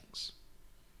things.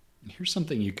 Here's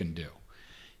something you can do.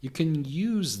 You can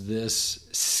use this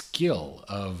skill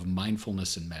of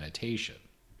mindfulness and meditation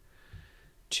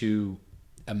to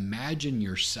imagine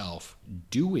yourself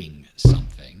doing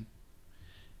something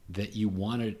that you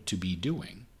wanted to be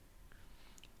doing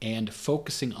and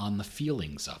focusing on the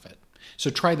feelings of it. So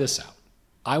try this out.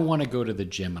 I want to go to the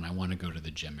gym and I want to go to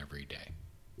the gym every day.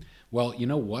 Well, you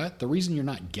know what? The reason you're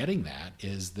not getting that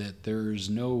is that there's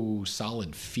no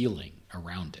solid feeling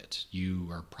around it. You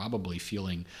are probably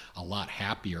feeling a lot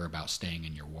happier about staying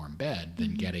in your warm bed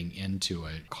than getting into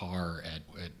a car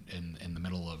in the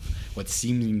middle of what's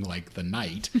seeming like the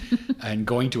night and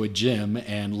going to a gym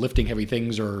and lifting heavy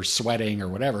things or sweating or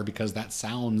whatever, because that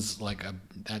sounds like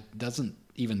that doesn't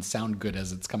even sound good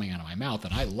as it's coming out of my mouth,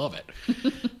 and I love it.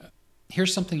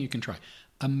 Here's something you can try.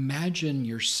 Imagine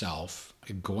yourself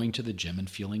going to the gym and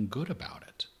feeling good about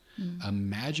it.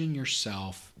 Imagine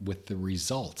yourself with the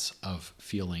results of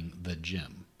feeling the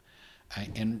gym,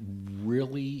 and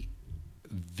really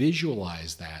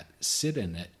visualize that, sit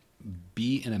in it,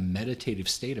 be in a meditative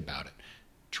state about it.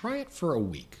 Try it for a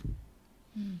week.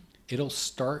 It'll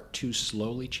start to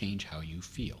slowly change how you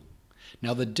feel.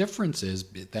 Now, the difference is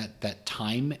that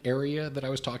time area that I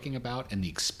was talking about and the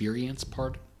experience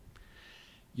part,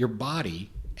 your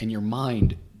body and your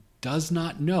mind does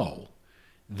not know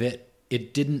that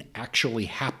it didn't actually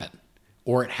happen,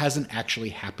 or it hasn't actually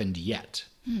happened yet.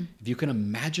 If you can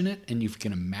imagine it and you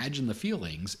can imagine the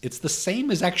feelings, it's the same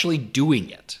as actually doing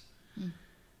it.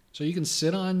 So you can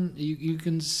sit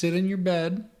in your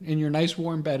bed, in your nice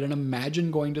warm bed, and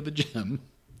imagine going to the gym.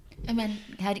 And then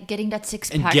getting that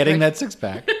six-pack. And getting that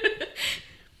six-pack.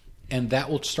 And that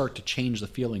will start to change the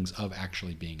feelings of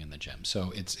actually being in the gym.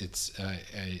 So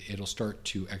it'll start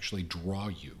to actually draw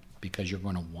you, because you're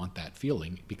going to want that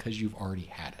feeling because you've already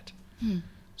had it.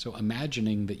 So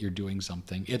imagining that you're doing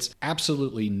something, it's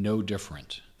absolutely no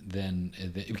different than,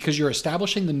 because you're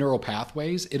establishing the neural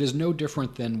pathways, it is no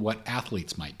different than what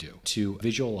athletes might do to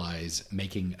visualize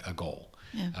making a goal.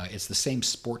 Yeah. It's the same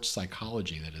sports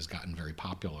psychology that has gotten very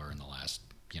popular in the last,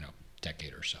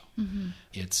 decade or so.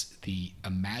 It's the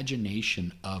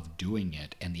imagination of doing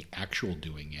it and the actual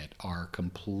doing it are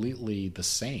completely the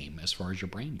same as far as your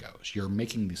brain goes. You're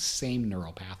making the same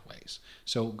neural pathways.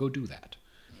 So go do that.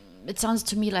 It sounds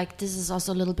to me like this is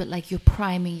also a little bit like you're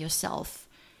priming yourself.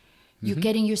 You're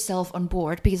getting yourself on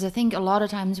board, because I think a lot of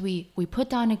times we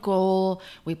put down a goal,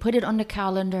 we put it on the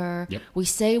calendar, we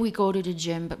say we go to the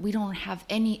gym, but we don't have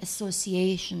any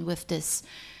association with this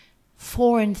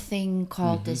foreign thing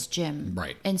called this gym.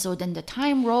 Right. And so then the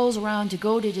time rolls around to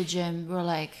go to the gym, we're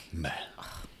like,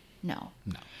 no.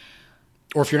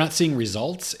 Or if you're not seeing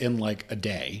results in like a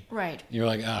day, right, you're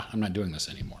like, I'm not doing this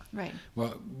anymore. Right.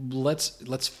 Well,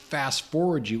 let's fast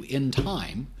forward you in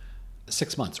time,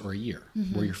 6 months or a year,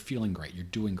 where you're feeling great, you're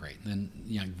doing great. And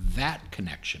then that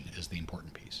connection is the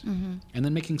important piece. And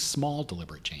then making small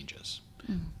deliberate changes.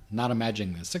 Not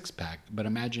imagining the six-pack, but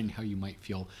imagining how you might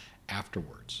feel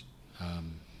afterwards.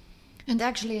 And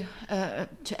actually,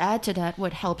 to add to that,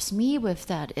 what helps me with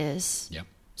that is,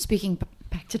 speaking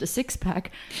back to the six-pack,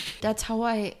 that's how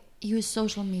I use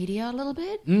social media a little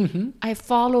bit. I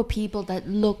follow people that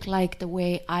look like the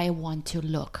way I want to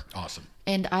look. Awesome.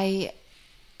 And I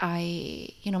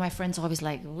my friends are always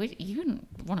like, you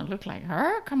want to look like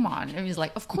her? Come on. And he's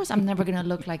like, of course I'm never going to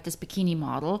look like this bikini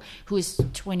model who is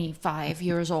 25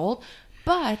 years old.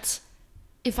 But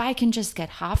if I can just get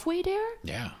halfway there,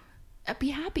 I'd be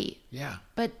happy. Yeah.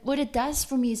 But what it does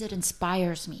for me is it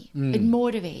inspires me. It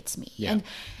motivates me. Yeah.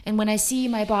 And when I see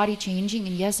my body changing,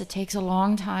 and yes, it takes a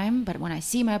long time, but when I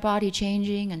see my body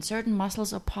changing and certain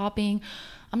muscles are popping,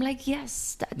 I'm like,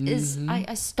 yes, that is,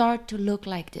 I start to look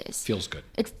like this. Feels good.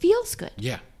 It feels good.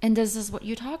 Yeah. And this is what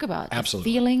you talk about.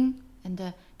 Absolutely. The feeling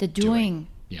and the doing.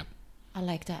 Yeah. I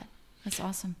like that. That's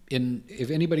awesome. If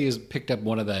anybody has picked up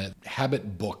one of the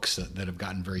habit books that have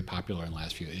gotten very popular in the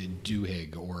last few,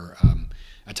 Duhigg or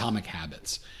Atomic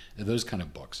Habits, those kind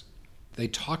of books, they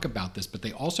talk about this, but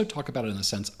they also talk about it in the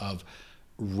sense of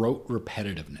rote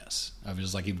repetitiveness. Of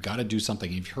just like, you've got to do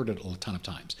something. You've heard it a ton of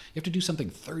times. You have to do something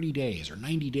 30 days or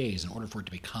 90 days in order for it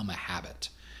to become a habit.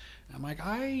 And I'm like,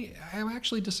 I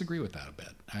actually disagree with that a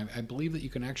bit. I believe that you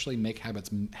can actually make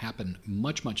habits happen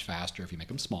much, much faster if you make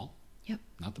them small. Yep.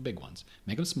 Not the big ones.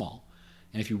 Make them small.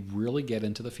 And if you really get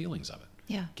into the feelings of it.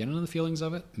 Yeah. Get into the feelings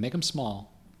of it, make them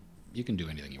small. You can do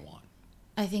anything you want.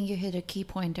 I think you hit a key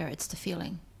point there. It's the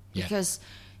feeling. Yeah. Because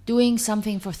doing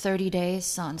something for 30 days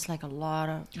sounds like a lot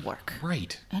of work.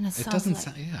 Right. And it doesn't like,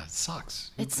 sound, yeah, it sucks.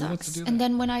 It Who wants to sucks. do And that?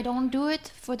 then when I don't do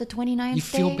it for the 29th You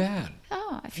feel day, bad.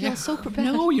 Oh, I feel so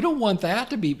prepared. No, you don't want that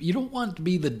to be. You don't want to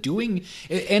be the doing.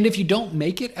 And if you don't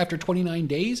make it after 29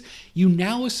 days, you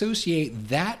now associate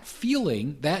that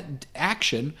feeling, that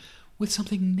action, with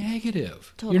something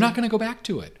negative. Totally. You're not going to go back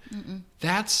to it.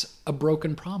 That's a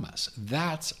broken promise.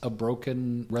 That's a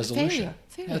broken resolution.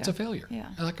 Failure. That's a failure. Yeah.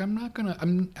 Like, I'm not going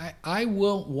to. I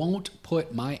won't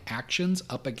put my actions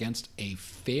up against a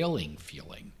failing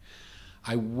feeling.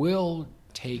 I will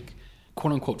take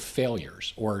quote unquote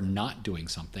failures or not doing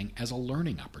something as a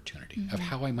learning opportunity of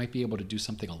how I might be able to do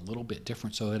something a little bit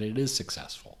different so that it is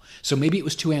successful. So maybe it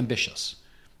was too ambitious.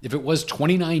 If it was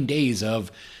 29 days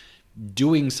of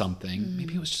doing something,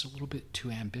 maybe it was just a little bit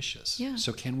too ambitious. Yeah.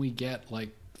 So can we get like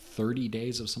 30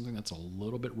 days of something that's a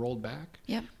little bit rolled back?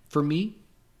 Yep. For me,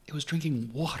 it was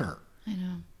drinking water. I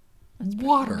know. That's pretty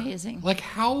Water. amazing. Like,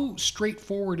 how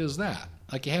straightforward is that?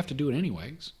 Like, you have to do it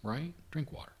anyways, right?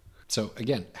 Drink water. So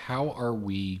again, how are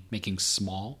we making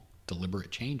small, deliberate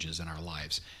changes in our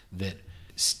lives that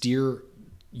steer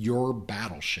your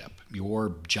battleship,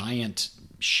 your giant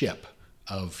ship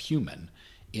of human,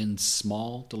 in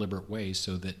small, deliberate ways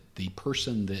so that the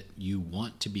person that you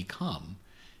want to become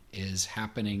is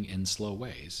happening in slow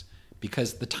ways?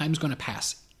 Because the time's going to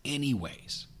pass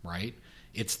anyways, right?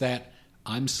 It's that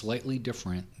I'm slightly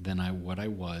different than what I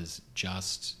was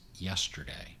just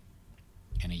yesterday.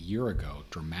 And a year ago,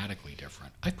 dramatically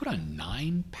different. I put on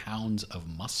 9 pounds of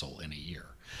muscle in a year.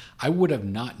 I would have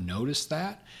not noticed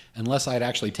that unless I'd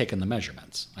actually taken the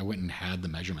measurements. I went and had the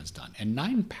measurements done. And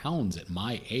 9 pounds at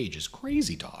my age is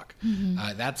crazy talk.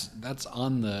 That's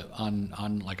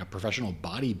on like a professional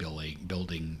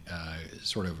bodybuilding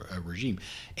sort of a regime.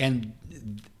 And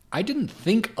I didn't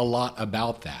think a lot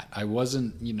about that. I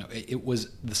wasn't, it was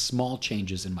the small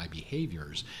changes in my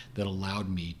behaviors that allowed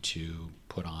me to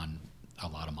put on a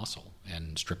lot of muscle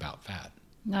and strip out fat.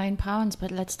 9 pounds,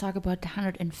 but let's talk about the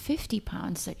 150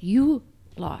 pounds that you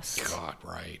lost. God,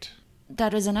 right.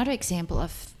 That is another example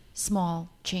of small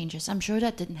changes. I'm sure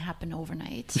that didn't happen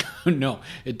overnight. No,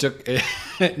 it took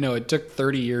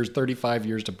 30 years, 35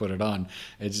 years to put it on.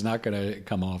 It's not going to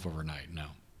come off overnight, no.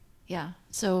 Yeah.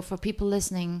 So for people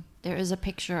listening, there is a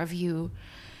picture of you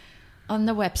on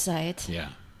the website. Yeah.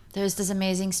 There's this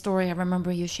amazing story I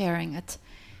remember you sharing at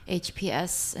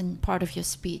HPS, and part of your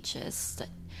speech is that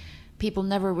people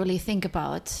never really think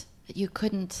about that you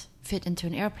couldn't fit into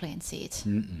an airplane seat.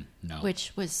 No.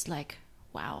 Which was like,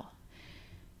 wow.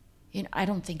 I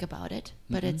don't think about it,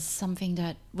 but it's something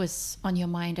that was on your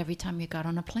mind every time you got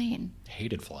on a plane.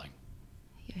 Hated flying.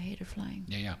 You hated flying.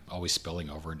 Yeah. Always spilling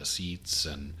over into seats,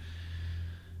 and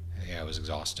it was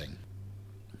exhausting.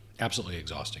 Absolutely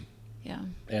exhausting. Yeah.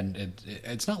 And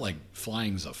it's not like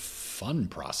flying's a fun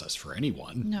process for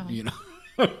anyone. No.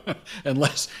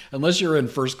 unless you're in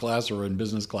first class or in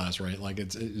business class, right? Like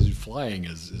flying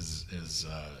is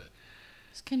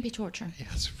This can be torture. yeah,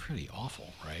 it's pretty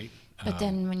awful, right? But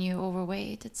then when you're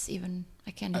overweight, it's even,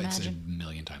 I can't It's a imagine.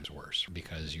 million times worse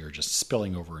because you're just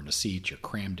spilling over into seats. You're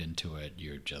crammed into it.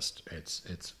 You're just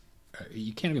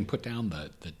you can't even put down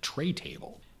the tray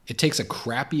table. It takes a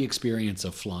crappy experience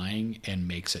of flying and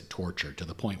makes it torture to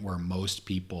the point where most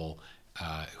people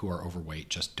who are overweight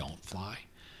just don't fly.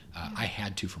 I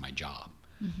had to for my job.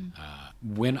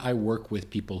 When I work with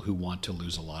people who want to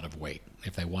lose a lot of weight,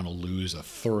 if they want to lose a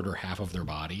third or half of their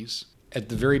bodies, at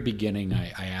the very beginning,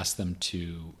 I ask them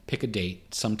to pick a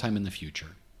date sometime in the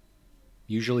future,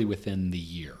 usually within the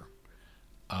year,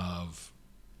 of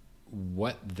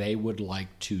what they would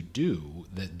like to do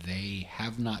that they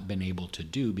have not been able to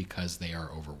do because they are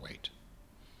overweight.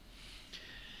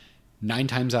 9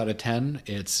 times out of 10,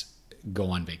 it's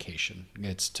go on vacation.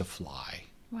 It's to fly.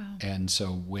 Wow. And so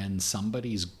when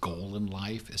somebody's goal in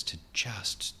life is to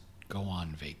just go on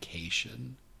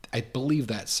vacation, I believe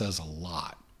that says a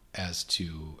lot as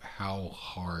to how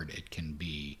hard it can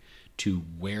be to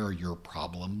wear your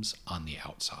problems on the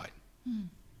outside.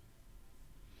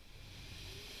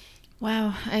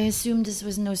 Wow, I assume this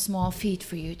was no small feat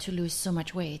for you to lose so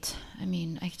much weight. I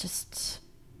mean,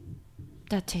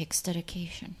 that takes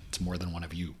dedication. It's more than one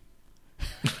of you.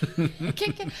 I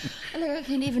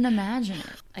can't even imagine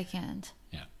it. I can't.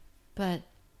 Yeah. But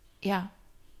yeah,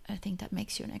 I think that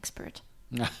makes you an expert.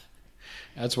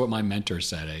 That's what my mentor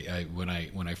said. When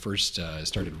I first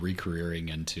started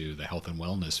recareering into the health and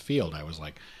wellness field, I was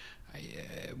like,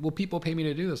 will people pay me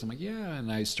to do this? I'm like, yeah.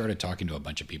 And I started talking to a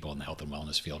bunch of people in the health and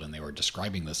wellness field, and they were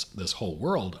describing this whole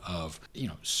world of,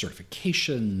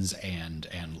 certifications and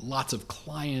lots of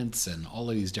clients and all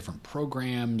of these different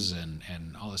programs and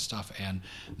all this stuff. And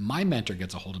my mentor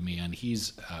gets a hold of me, and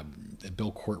he's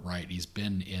Bill Courtwright. He's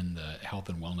been in the health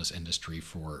and wellness industry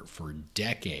for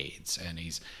decades, and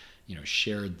he's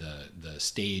shared the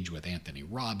stage with Anthony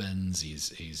Robbins.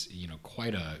 He's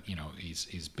quite a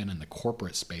he's been in the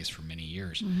corporate space for many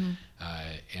years,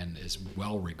 and is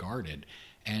well regarded.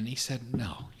 And he said,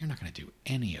 no, you're not going to do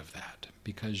any of that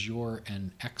because you're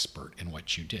an expert in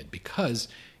what you did, because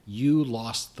you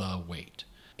lost the weight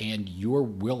and you're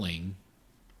willing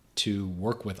to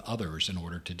work with others in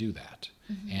order to do that.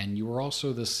 And you were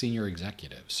also the senior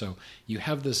executive. So you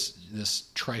have this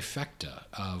trifecta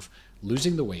of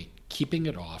losing the weight, keeping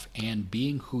it off, and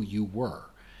being who you were,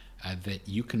 that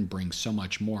you can bring so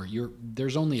much more.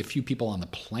 There's only a few people on the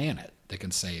planet that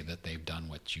can say that they've done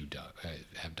what you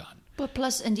have done. But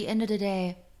plus, in the end of the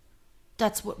day,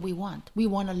 that's what we want. We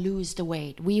want to lose the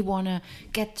weight. We want to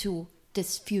get to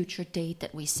this future date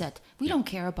that we set. We don't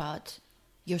care about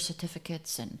your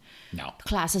certificates and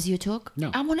classes you took.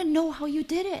 No. I want to know how you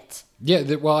did it.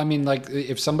 Yeah, well, I mean, like,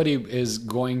 if somebody is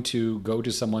going to go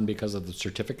to someone because of the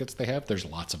certificates they have, there's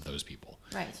lots of those people.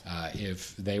 Right.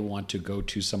 If they want to go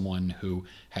to someone who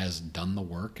has done the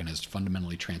work and has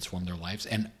fundamentally transformed their lives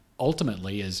and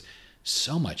ultimately is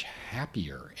so much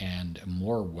happier and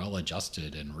more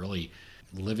well-adjusted and really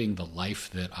living the life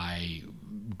that I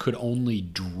could only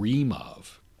dream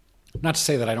of. Not to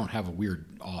say that I don't have weird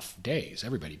off days.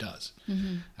 Everybody does.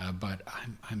 But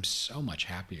I'm so much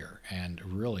happier and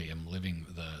really am living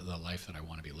the life that I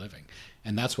want to be living.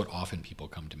 And that's what often people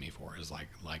come to me for, is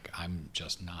like I'm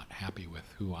just not happy with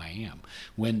who I am.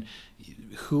 When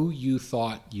who you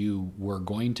thought you were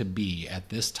going to be at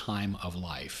this time of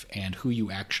life and who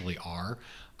you actually are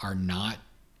not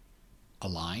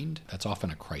aligned, that's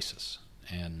often a crisis.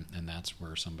 And that's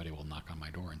where somebody will knock on my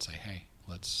door and say, hey,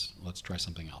 let's try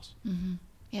something else.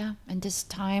 Yeah, and this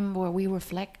time where we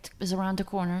reflect is around the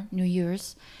corner, New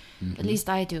Year's. At least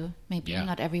I do. Maybe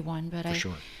not everyone, but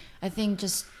I think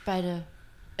just by the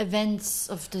events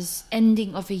of this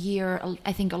ending of a year,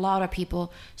 I think a lot of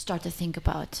people start to think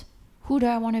about, who do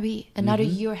I want to be? Another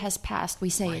year has passed. We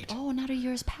say it. Oh, another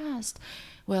year has passed.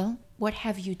 Well, what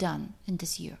have you done in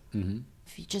this year?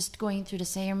 If you're just going through the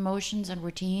same motions and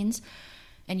routines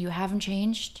and you haven't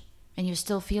changed, and you're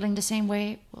still feeling the same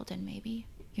way, well, then maybe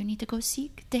you need to go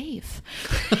seek Dave.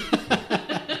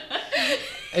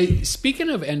 Speaking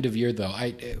of end of year, though,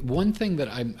 one thing that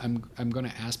I'm going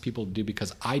to ask people to do,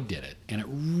 because I did it and it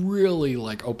really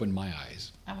opened my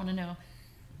eyes. I want to know.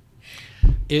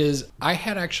 Is I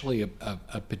had actually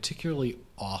a particularly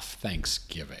off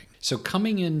Thanksgiving. So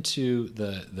coming into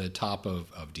the top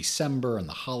of December and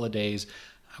the holidays,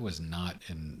 I was not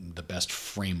in the best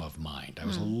frame of mind. I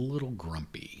was a little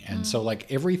grumpy. And so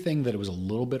everything that was a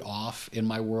little bit off in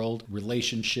my world,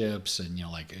 relationships and,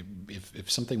 if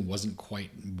something wasn't quite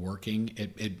working,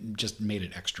 it just made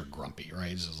it extra grumpy,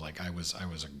 right? It's just I was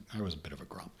a bit of a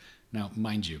grump. Now,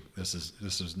 mind you, this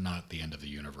is not the end of the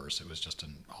universe. It was just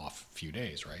an off few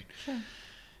days, right? Sure.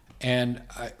 And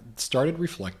I started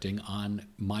reflecting on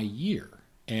my year,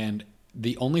 and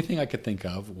the only thing I could think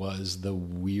of was the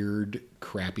weird,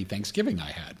 crappy Thanksgiving I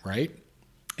had, right?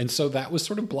 And so that was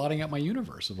sort of blotting out my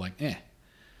universe of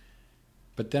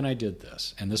But then I did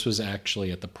this, and this was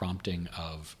actually at the prompting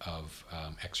of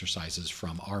exercises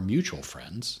from our mutual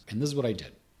friends. And this is what I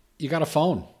did. You got a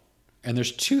phone, and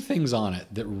there's 2 things on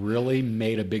it that really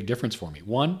made a big difference for me.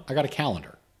 1, I got a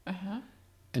calendar.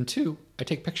 And 2, I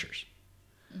take pictures.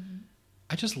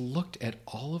 I just looked at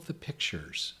all of the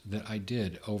pictures that I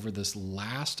did over this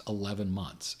last 11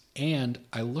 months. And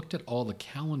I looked at all the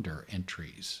calendar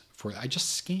entries I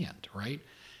just scanned, right?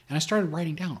 And I started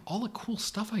writing down all the cool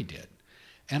stuff I did.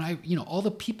 And all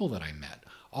the people that I met,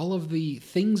 all of the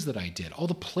things that I did, all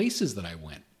the places that I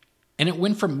went. And it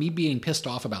went from me being pissed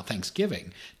off about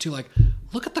Thanksgiving to like,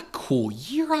 look at the cool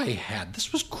year I had.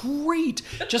 This was great.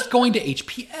 Just going to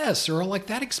HPS or like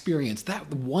that experience,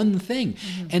 that one thing.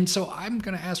 Mm-hmm. And so I'm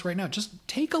going to ask right now, just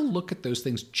take a look at those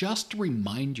things just to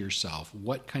remind yourself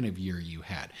what kind of year you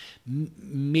had.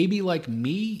 Maybe like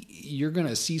me, you're going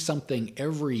to see something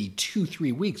every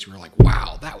 2-3 weeks. You're like,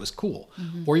 wow, that was cool.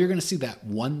 Mm-hmm. Or you're going to see that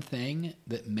one thing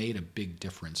that made a big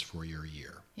difference for your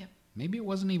year. Yep. Maybe it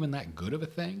wasn't even that good of a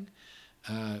thing.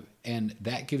 And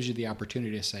that gives you the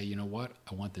opportunity to say, you know what,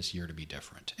 I want this year to be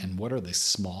different. And what are the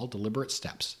small, deliberate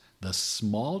steps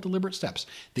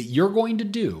that you're going to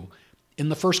do in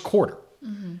the first quarter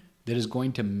mm-hmm. that is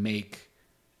going to make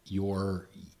your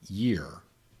year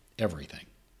everything?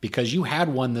 Because you had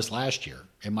one this last year.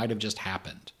 It might have just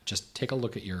happened. Just take a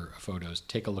look at your photos,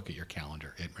 take a look at your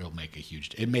calendar. It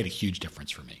made a huge difference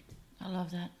for me. I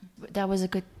love that. That was a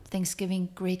good Thanksgiving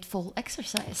grateful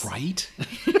exercise. Right?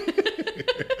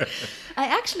 I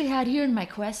actually had here in my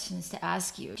questions to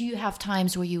ask you, do you have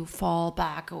times where you fall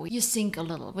back or you sink a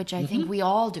little, which I mm-hmm. think we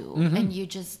all do, mm-hmm. and you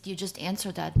just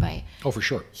answer that by for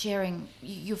sure sharing.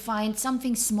 You find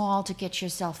something small to get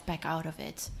yourself back out of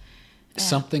it.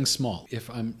 Something small. If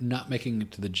I'm not making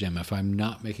it to the gym, if I'm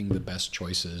not making the best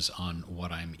choices on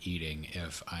what I'm eating,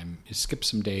 if I'm skip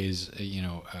some days,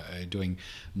 doing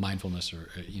mindfulness or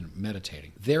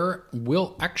meditating, there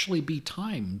will actually be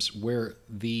times where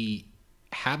the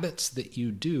habits that you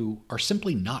do are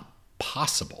simply not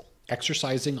possible.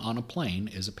 Exercising on a plane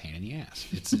is a pain in the ass.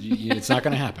 It's not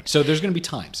going to happen. So there's going to be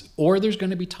times, or there's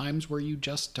going to be times where you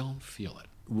just don't feel it.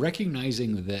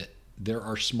 Recognizing that there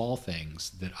are small things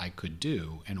that I could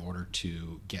do in order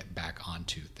to get back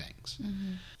onto things.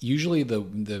 Mm-hmm. Usually the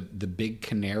big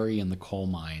canary in the coal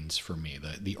mines for me,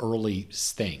 the early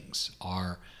things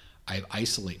are I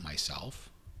isolate myself.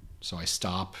 So I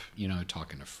stop,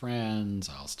 talking to friends,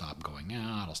 I'll stop going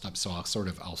out, I'll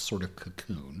sort of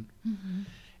cocoon mm-hmm.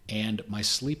 and my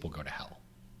sleep will go to hell.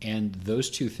 And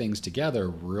those two things together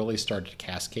really start to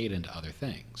cascade into other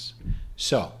things.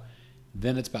 So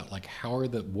then it's about like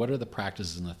what are the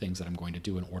practices and the things that I'm going to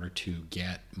do in order to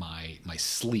get my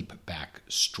sleep back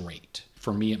straight.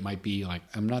 For me, it might be like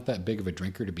I'm not that big of a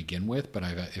drinker to begin with, but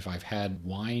if I've had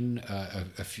wine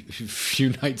a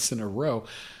few nights in a row,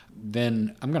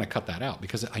 then I'm going to cut that out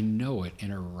because I know it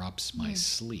interrupts my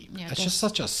sleep. Yeah, that's just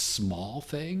such a small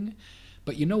thing.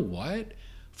 But you know what?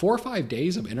 4 or 5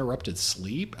 days of interrupted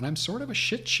sleep, and I'm sort of a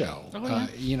shit show,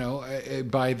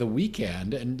 by the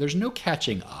weekend, and there's no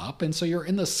catching up, and so you're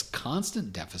in this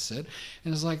constant deficit,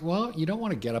 and it's like, well, you don't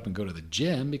want to get up and go to the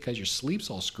gym because your sleep's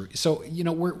all screwed. So,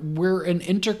 we're an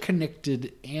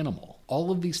interconnected animal.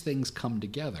 All of these things come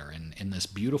together in this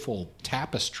beautiful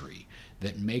tapestry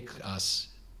that make us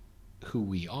who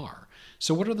we are.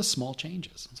 So what are the small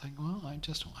changes? It's like, well, I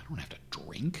don't have to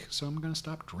drink, so I'm going to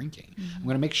stop drinking. Mm-hmm. I'm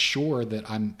going to make sure that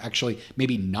I'm actually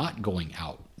maybe not going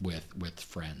out with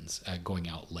friends, going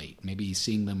out late, maybe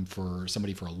seeing them for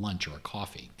a lunch or a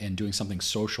coffee and doing something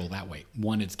social that way.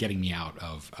 One, it's getting me out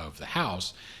of the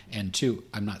house, and two,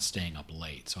 I'm not staying up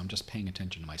late, so I'm just paying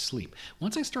attention to my sleep.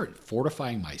 Once I start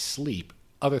fortifying my sleep,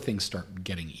 other things start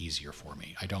getting easier for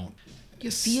me. You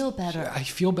feel better. I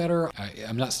feel better.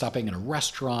 I'm not stopping at a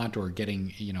restaurant or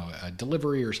getting, a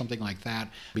delivery or something like that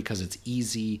because it's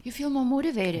easy. You feel more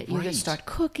motivated. Right. You can start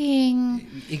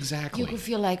cooking. Exactly. You can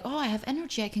feel like, I have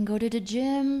energy. I can go to the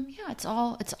gym. Yeah, it's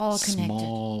all connected.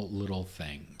 Small little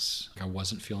things. I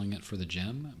wasn't feeling it for the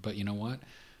gym, but you know what?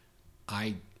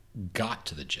 I got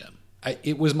to the gym.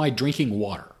 It was my drinking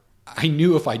water. I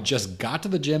knew if I just got to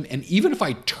the gym, and even if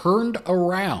I turned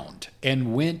around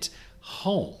and went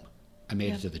home, I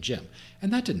made it to the gym.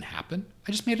 And that didn't happen.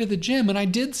 I just made it to the gym and I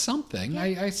did something.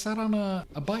 Yeah. I sat on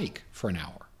a bike for an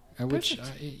hour, which,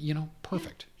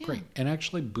 perfect. Yeah. Great. And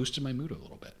actually boosted my mood a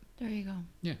little bit. There you go.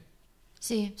 Yeah.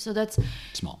 See, so that's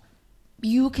small.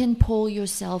 You can pull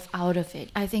yourself out of it.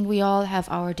 I think we all have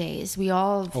our days. We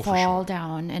all fall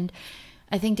down. And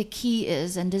I think the key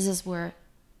is, and this is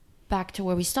back to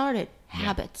where we started,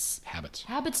 habits.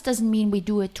 Habits doesn't mean we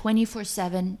do it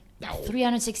 24/7. No.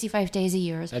 365 days a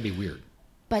year. That'd be weird.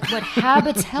 But what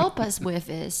habits help us with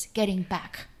is getting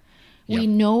back. Yep. We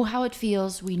know how it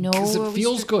feels. We know because it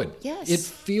feels good. Yes. It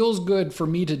feels good for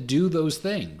me to do those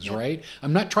things, right?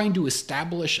 I'm not trying to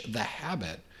establish the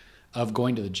habit. of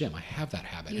going to the gym. I have that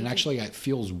habit. And actually, it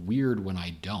feels weird when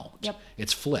I don't. Yep.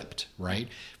 It's flipped, right?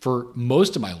 For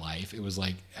most of my life, it was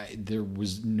like there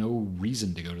was no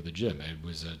reason to go to the gym. It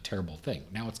was a terrible thing.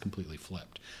 Now it's completely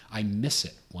flipped. I miss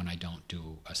it when I don't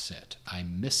do a sit. I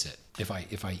miss it if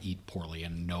I eat poorly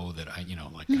and know that I'm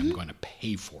going to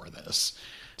pay for this.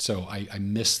 So I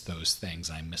miss those things.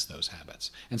 I miss those habits.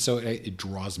 And so it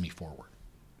draws me forward.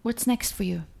 What's next for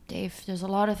you, Dave? There's a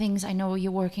lot of things. I know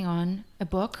you're working on a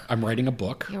book. I'm writing a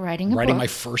book. You're writing my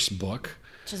first book.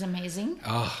 Which is amazing.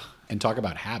 And talk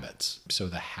about habits. So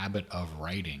the habit of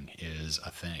writing is a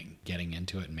thing. Getting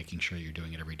into it and making sure you're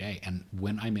doing it every day. And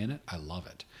when I'm in it, I love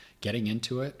it. Getting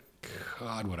into it,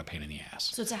 God, what a pain in the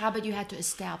ass. So it's a habit you had to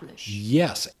establish.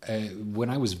 Yes. When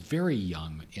I was very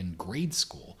young in grade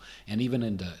school and even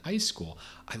into high school,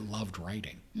 I loved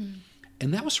writing.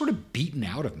 And that was sort of beaten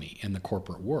out of me in the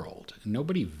corporate world.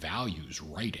 Nobody values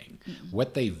writing.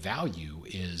 What they value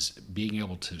is being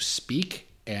able to speak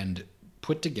and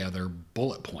put together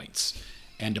bullet points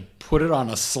and to put it on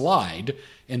a slide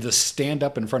and to stand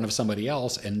up in front of somebody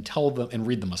else and tell them and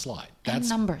read them a slide. That's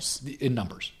numbers. In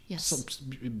numbers. Yes. So,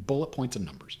 bullet points and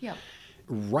numbers. Yeah.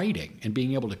 Writing and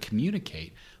being able to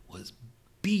communicate was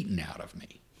beaten out of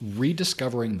me.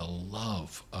 Rediscovering the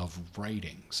love of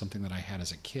writing, something that I had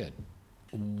as a kid.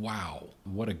 Wow,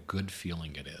 what a good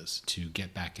feeling it is to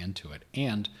get back into it.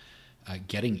 And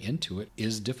getting into it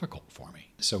is difficult for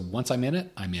me. So once I'm in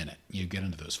it, I'm in it. You get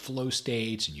into those flow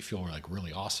states and you feel like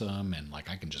really awesome and like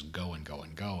I can just go and go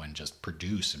and go and just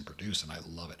produce and I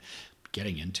love it.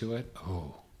 Getting into it,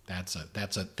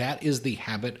 that is the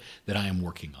habit that I am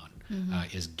working on,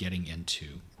 is getting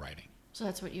into writing. So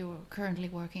that's what you're currently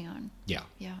working on. Yeah.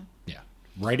 Yeah. Yeah.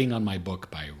 Writing on my book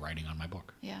by writing on my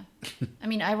book. Yeah. I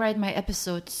mean, I write my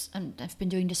episodes, and I've been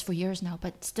doing this for years now,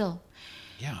 but still.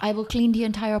 Yeah. I will clean the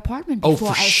entire apartment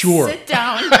before I sit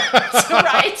down to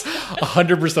write.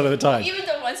 100% of the time. Even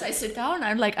though once I sit down,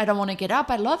 I'm like, I don't want to get up.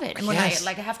 I love it. And when I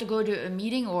have to go to a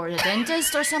meeting or a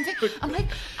dentist or something, I'm like,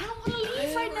 I don't want to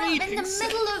leave right now. I'm in the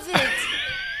middle of it.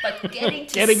 But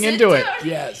getting into down. it,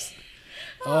 yes.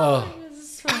 This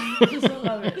is fun. I just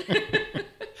love it.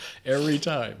 Every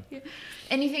time. Yeah.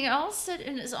 Anything else that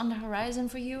is on the horizon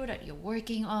for you that you're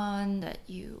working on, that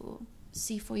you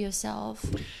see for yourself?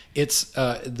 It's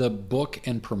the book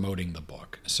and promoting the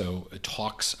book. So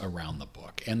talks around the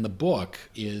book. And the book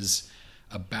is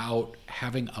about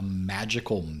having a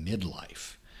magical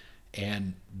midlife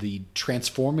and the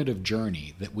transformative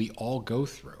journey that we all go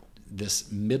through. This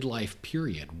midlife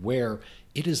period where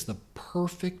it is the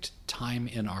perfect time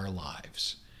in our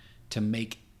lives to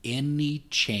make any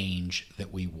change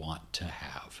that we want to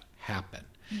have happen.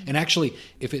 And actually,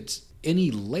 if it's any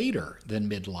later than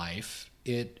midlife,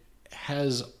 it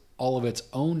has all of its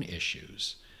own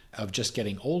issues of just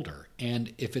getting older.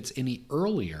 And if it's any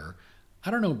earlier,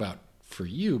 I don't know about for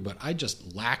you, but I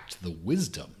just lacked the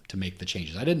wisdom to make the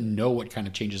changes. I didn't know what kind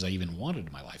of changes I even wanted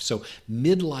in my life. So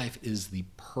midlife is the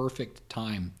perfect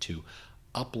time to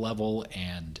up level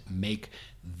and make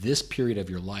this period of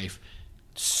your life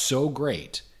so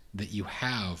great that you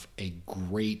have a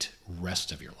great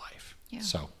rest of your life. Yeah.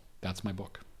 So that's my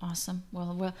book. Awesome.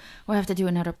 Well, we'll have to do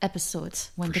another episode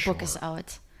when the book is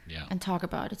out and talk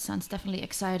about it. Sounds definitely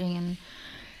exciting and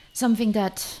something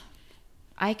that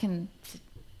I can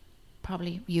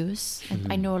probably use.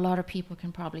 And I know a lot of people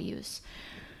can probably use.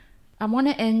 I want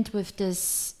to end with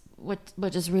this, what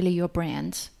is really your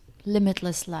brand,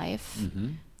 Limitless Life,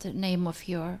 the name of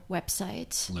your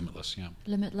website. Limitless, yeah.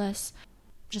 Limitless.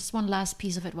 Just one last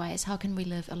piece of advice. How can we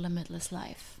live a limitless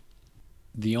life?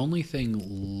 The only thing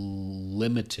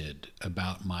limited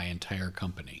about my entire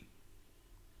company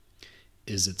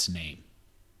is its name.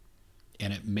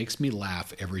 And it makes me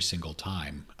laugh every single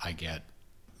time I get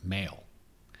mail.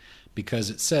 Because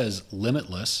it says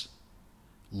Limitless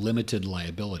Limited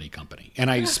Liability Company.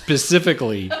 And I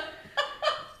specifically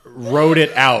wrote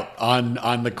it out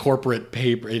on the corporate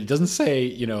paper. It doesn't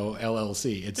say,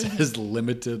 LLC. It says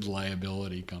Limited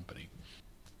Liability Company.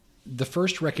 The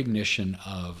first recognition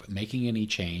of making any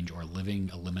change or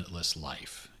living a limitless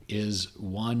life is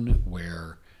one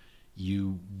where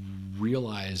you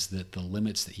realize that the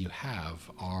limits that you have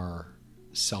are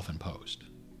self-imposed.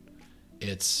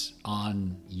 It's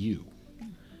on you.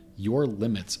 Your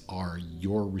limits are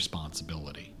your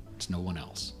responsibility. It's no one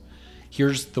else.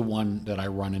 Here's the one that I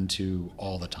run into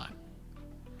all the time.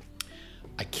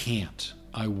 I can't,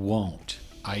 I won't,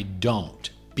 I don't,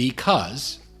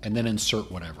 because, and then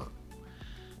insert whatever.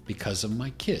 Because of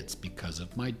my kids, because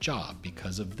of my job,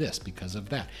 because of this, because of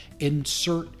that.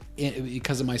 Insert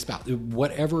because of my spouse,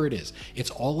 whatever it is. It's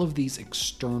all of these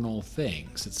external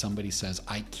things that somebody says,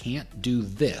 I can't do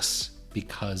this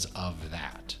because of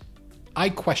that. I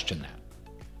question that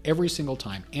every single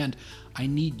time, and I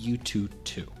need you to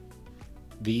too.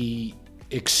 The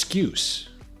excuse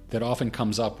that often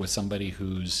comes up with somebody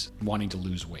who's wanting to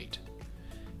lose weight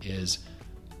is,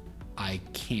 I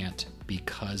can't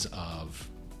because of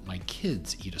my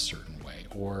kids eat a certain way,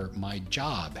 or my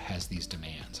job has these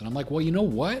demands. And I'm like, well, you know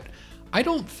what? I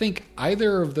don't think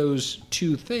either of those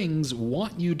two things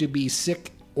want you to be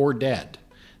sick or dead.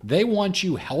 They want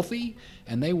you healthy,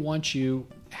 and they want you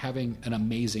having an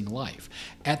amazing life.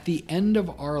 At the end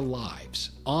of our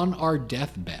lives, on our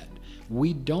deathbed,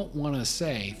 we don't want to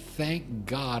say, thank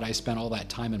God I spent all that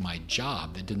time in my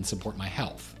job that didn't support my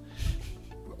health.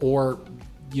 Or,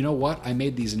 you know what? I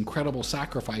made these incredible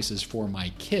sacrifices for my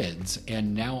kids,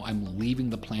 and now I'm leaving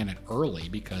the planet early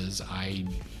because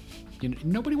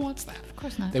nobody wants that. Of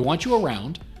course not. They want you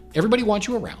around. Everybody wants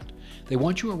you around. They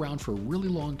want you around for a really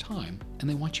long time, and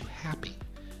they want you happy.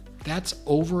 That's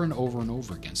over and over and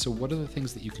over again. So what are the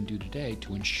things that you can do today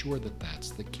to ensure that that's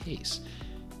the case?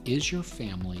 Is your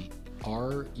family,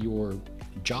 are your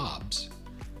jobs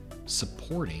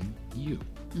supporting you?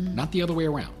 Not the other way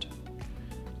around.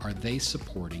 Are they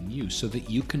supporting you so that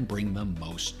you can bring the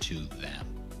most to them?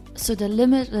 So the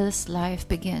limitless life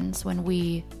begins when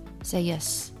we say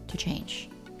yes to change.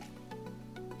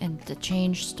 And the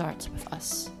change starts with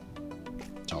us.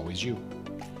 It's always you.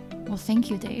 Well, thank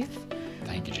you, Dave.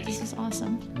 Thank you, Jenny. This is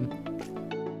awesome.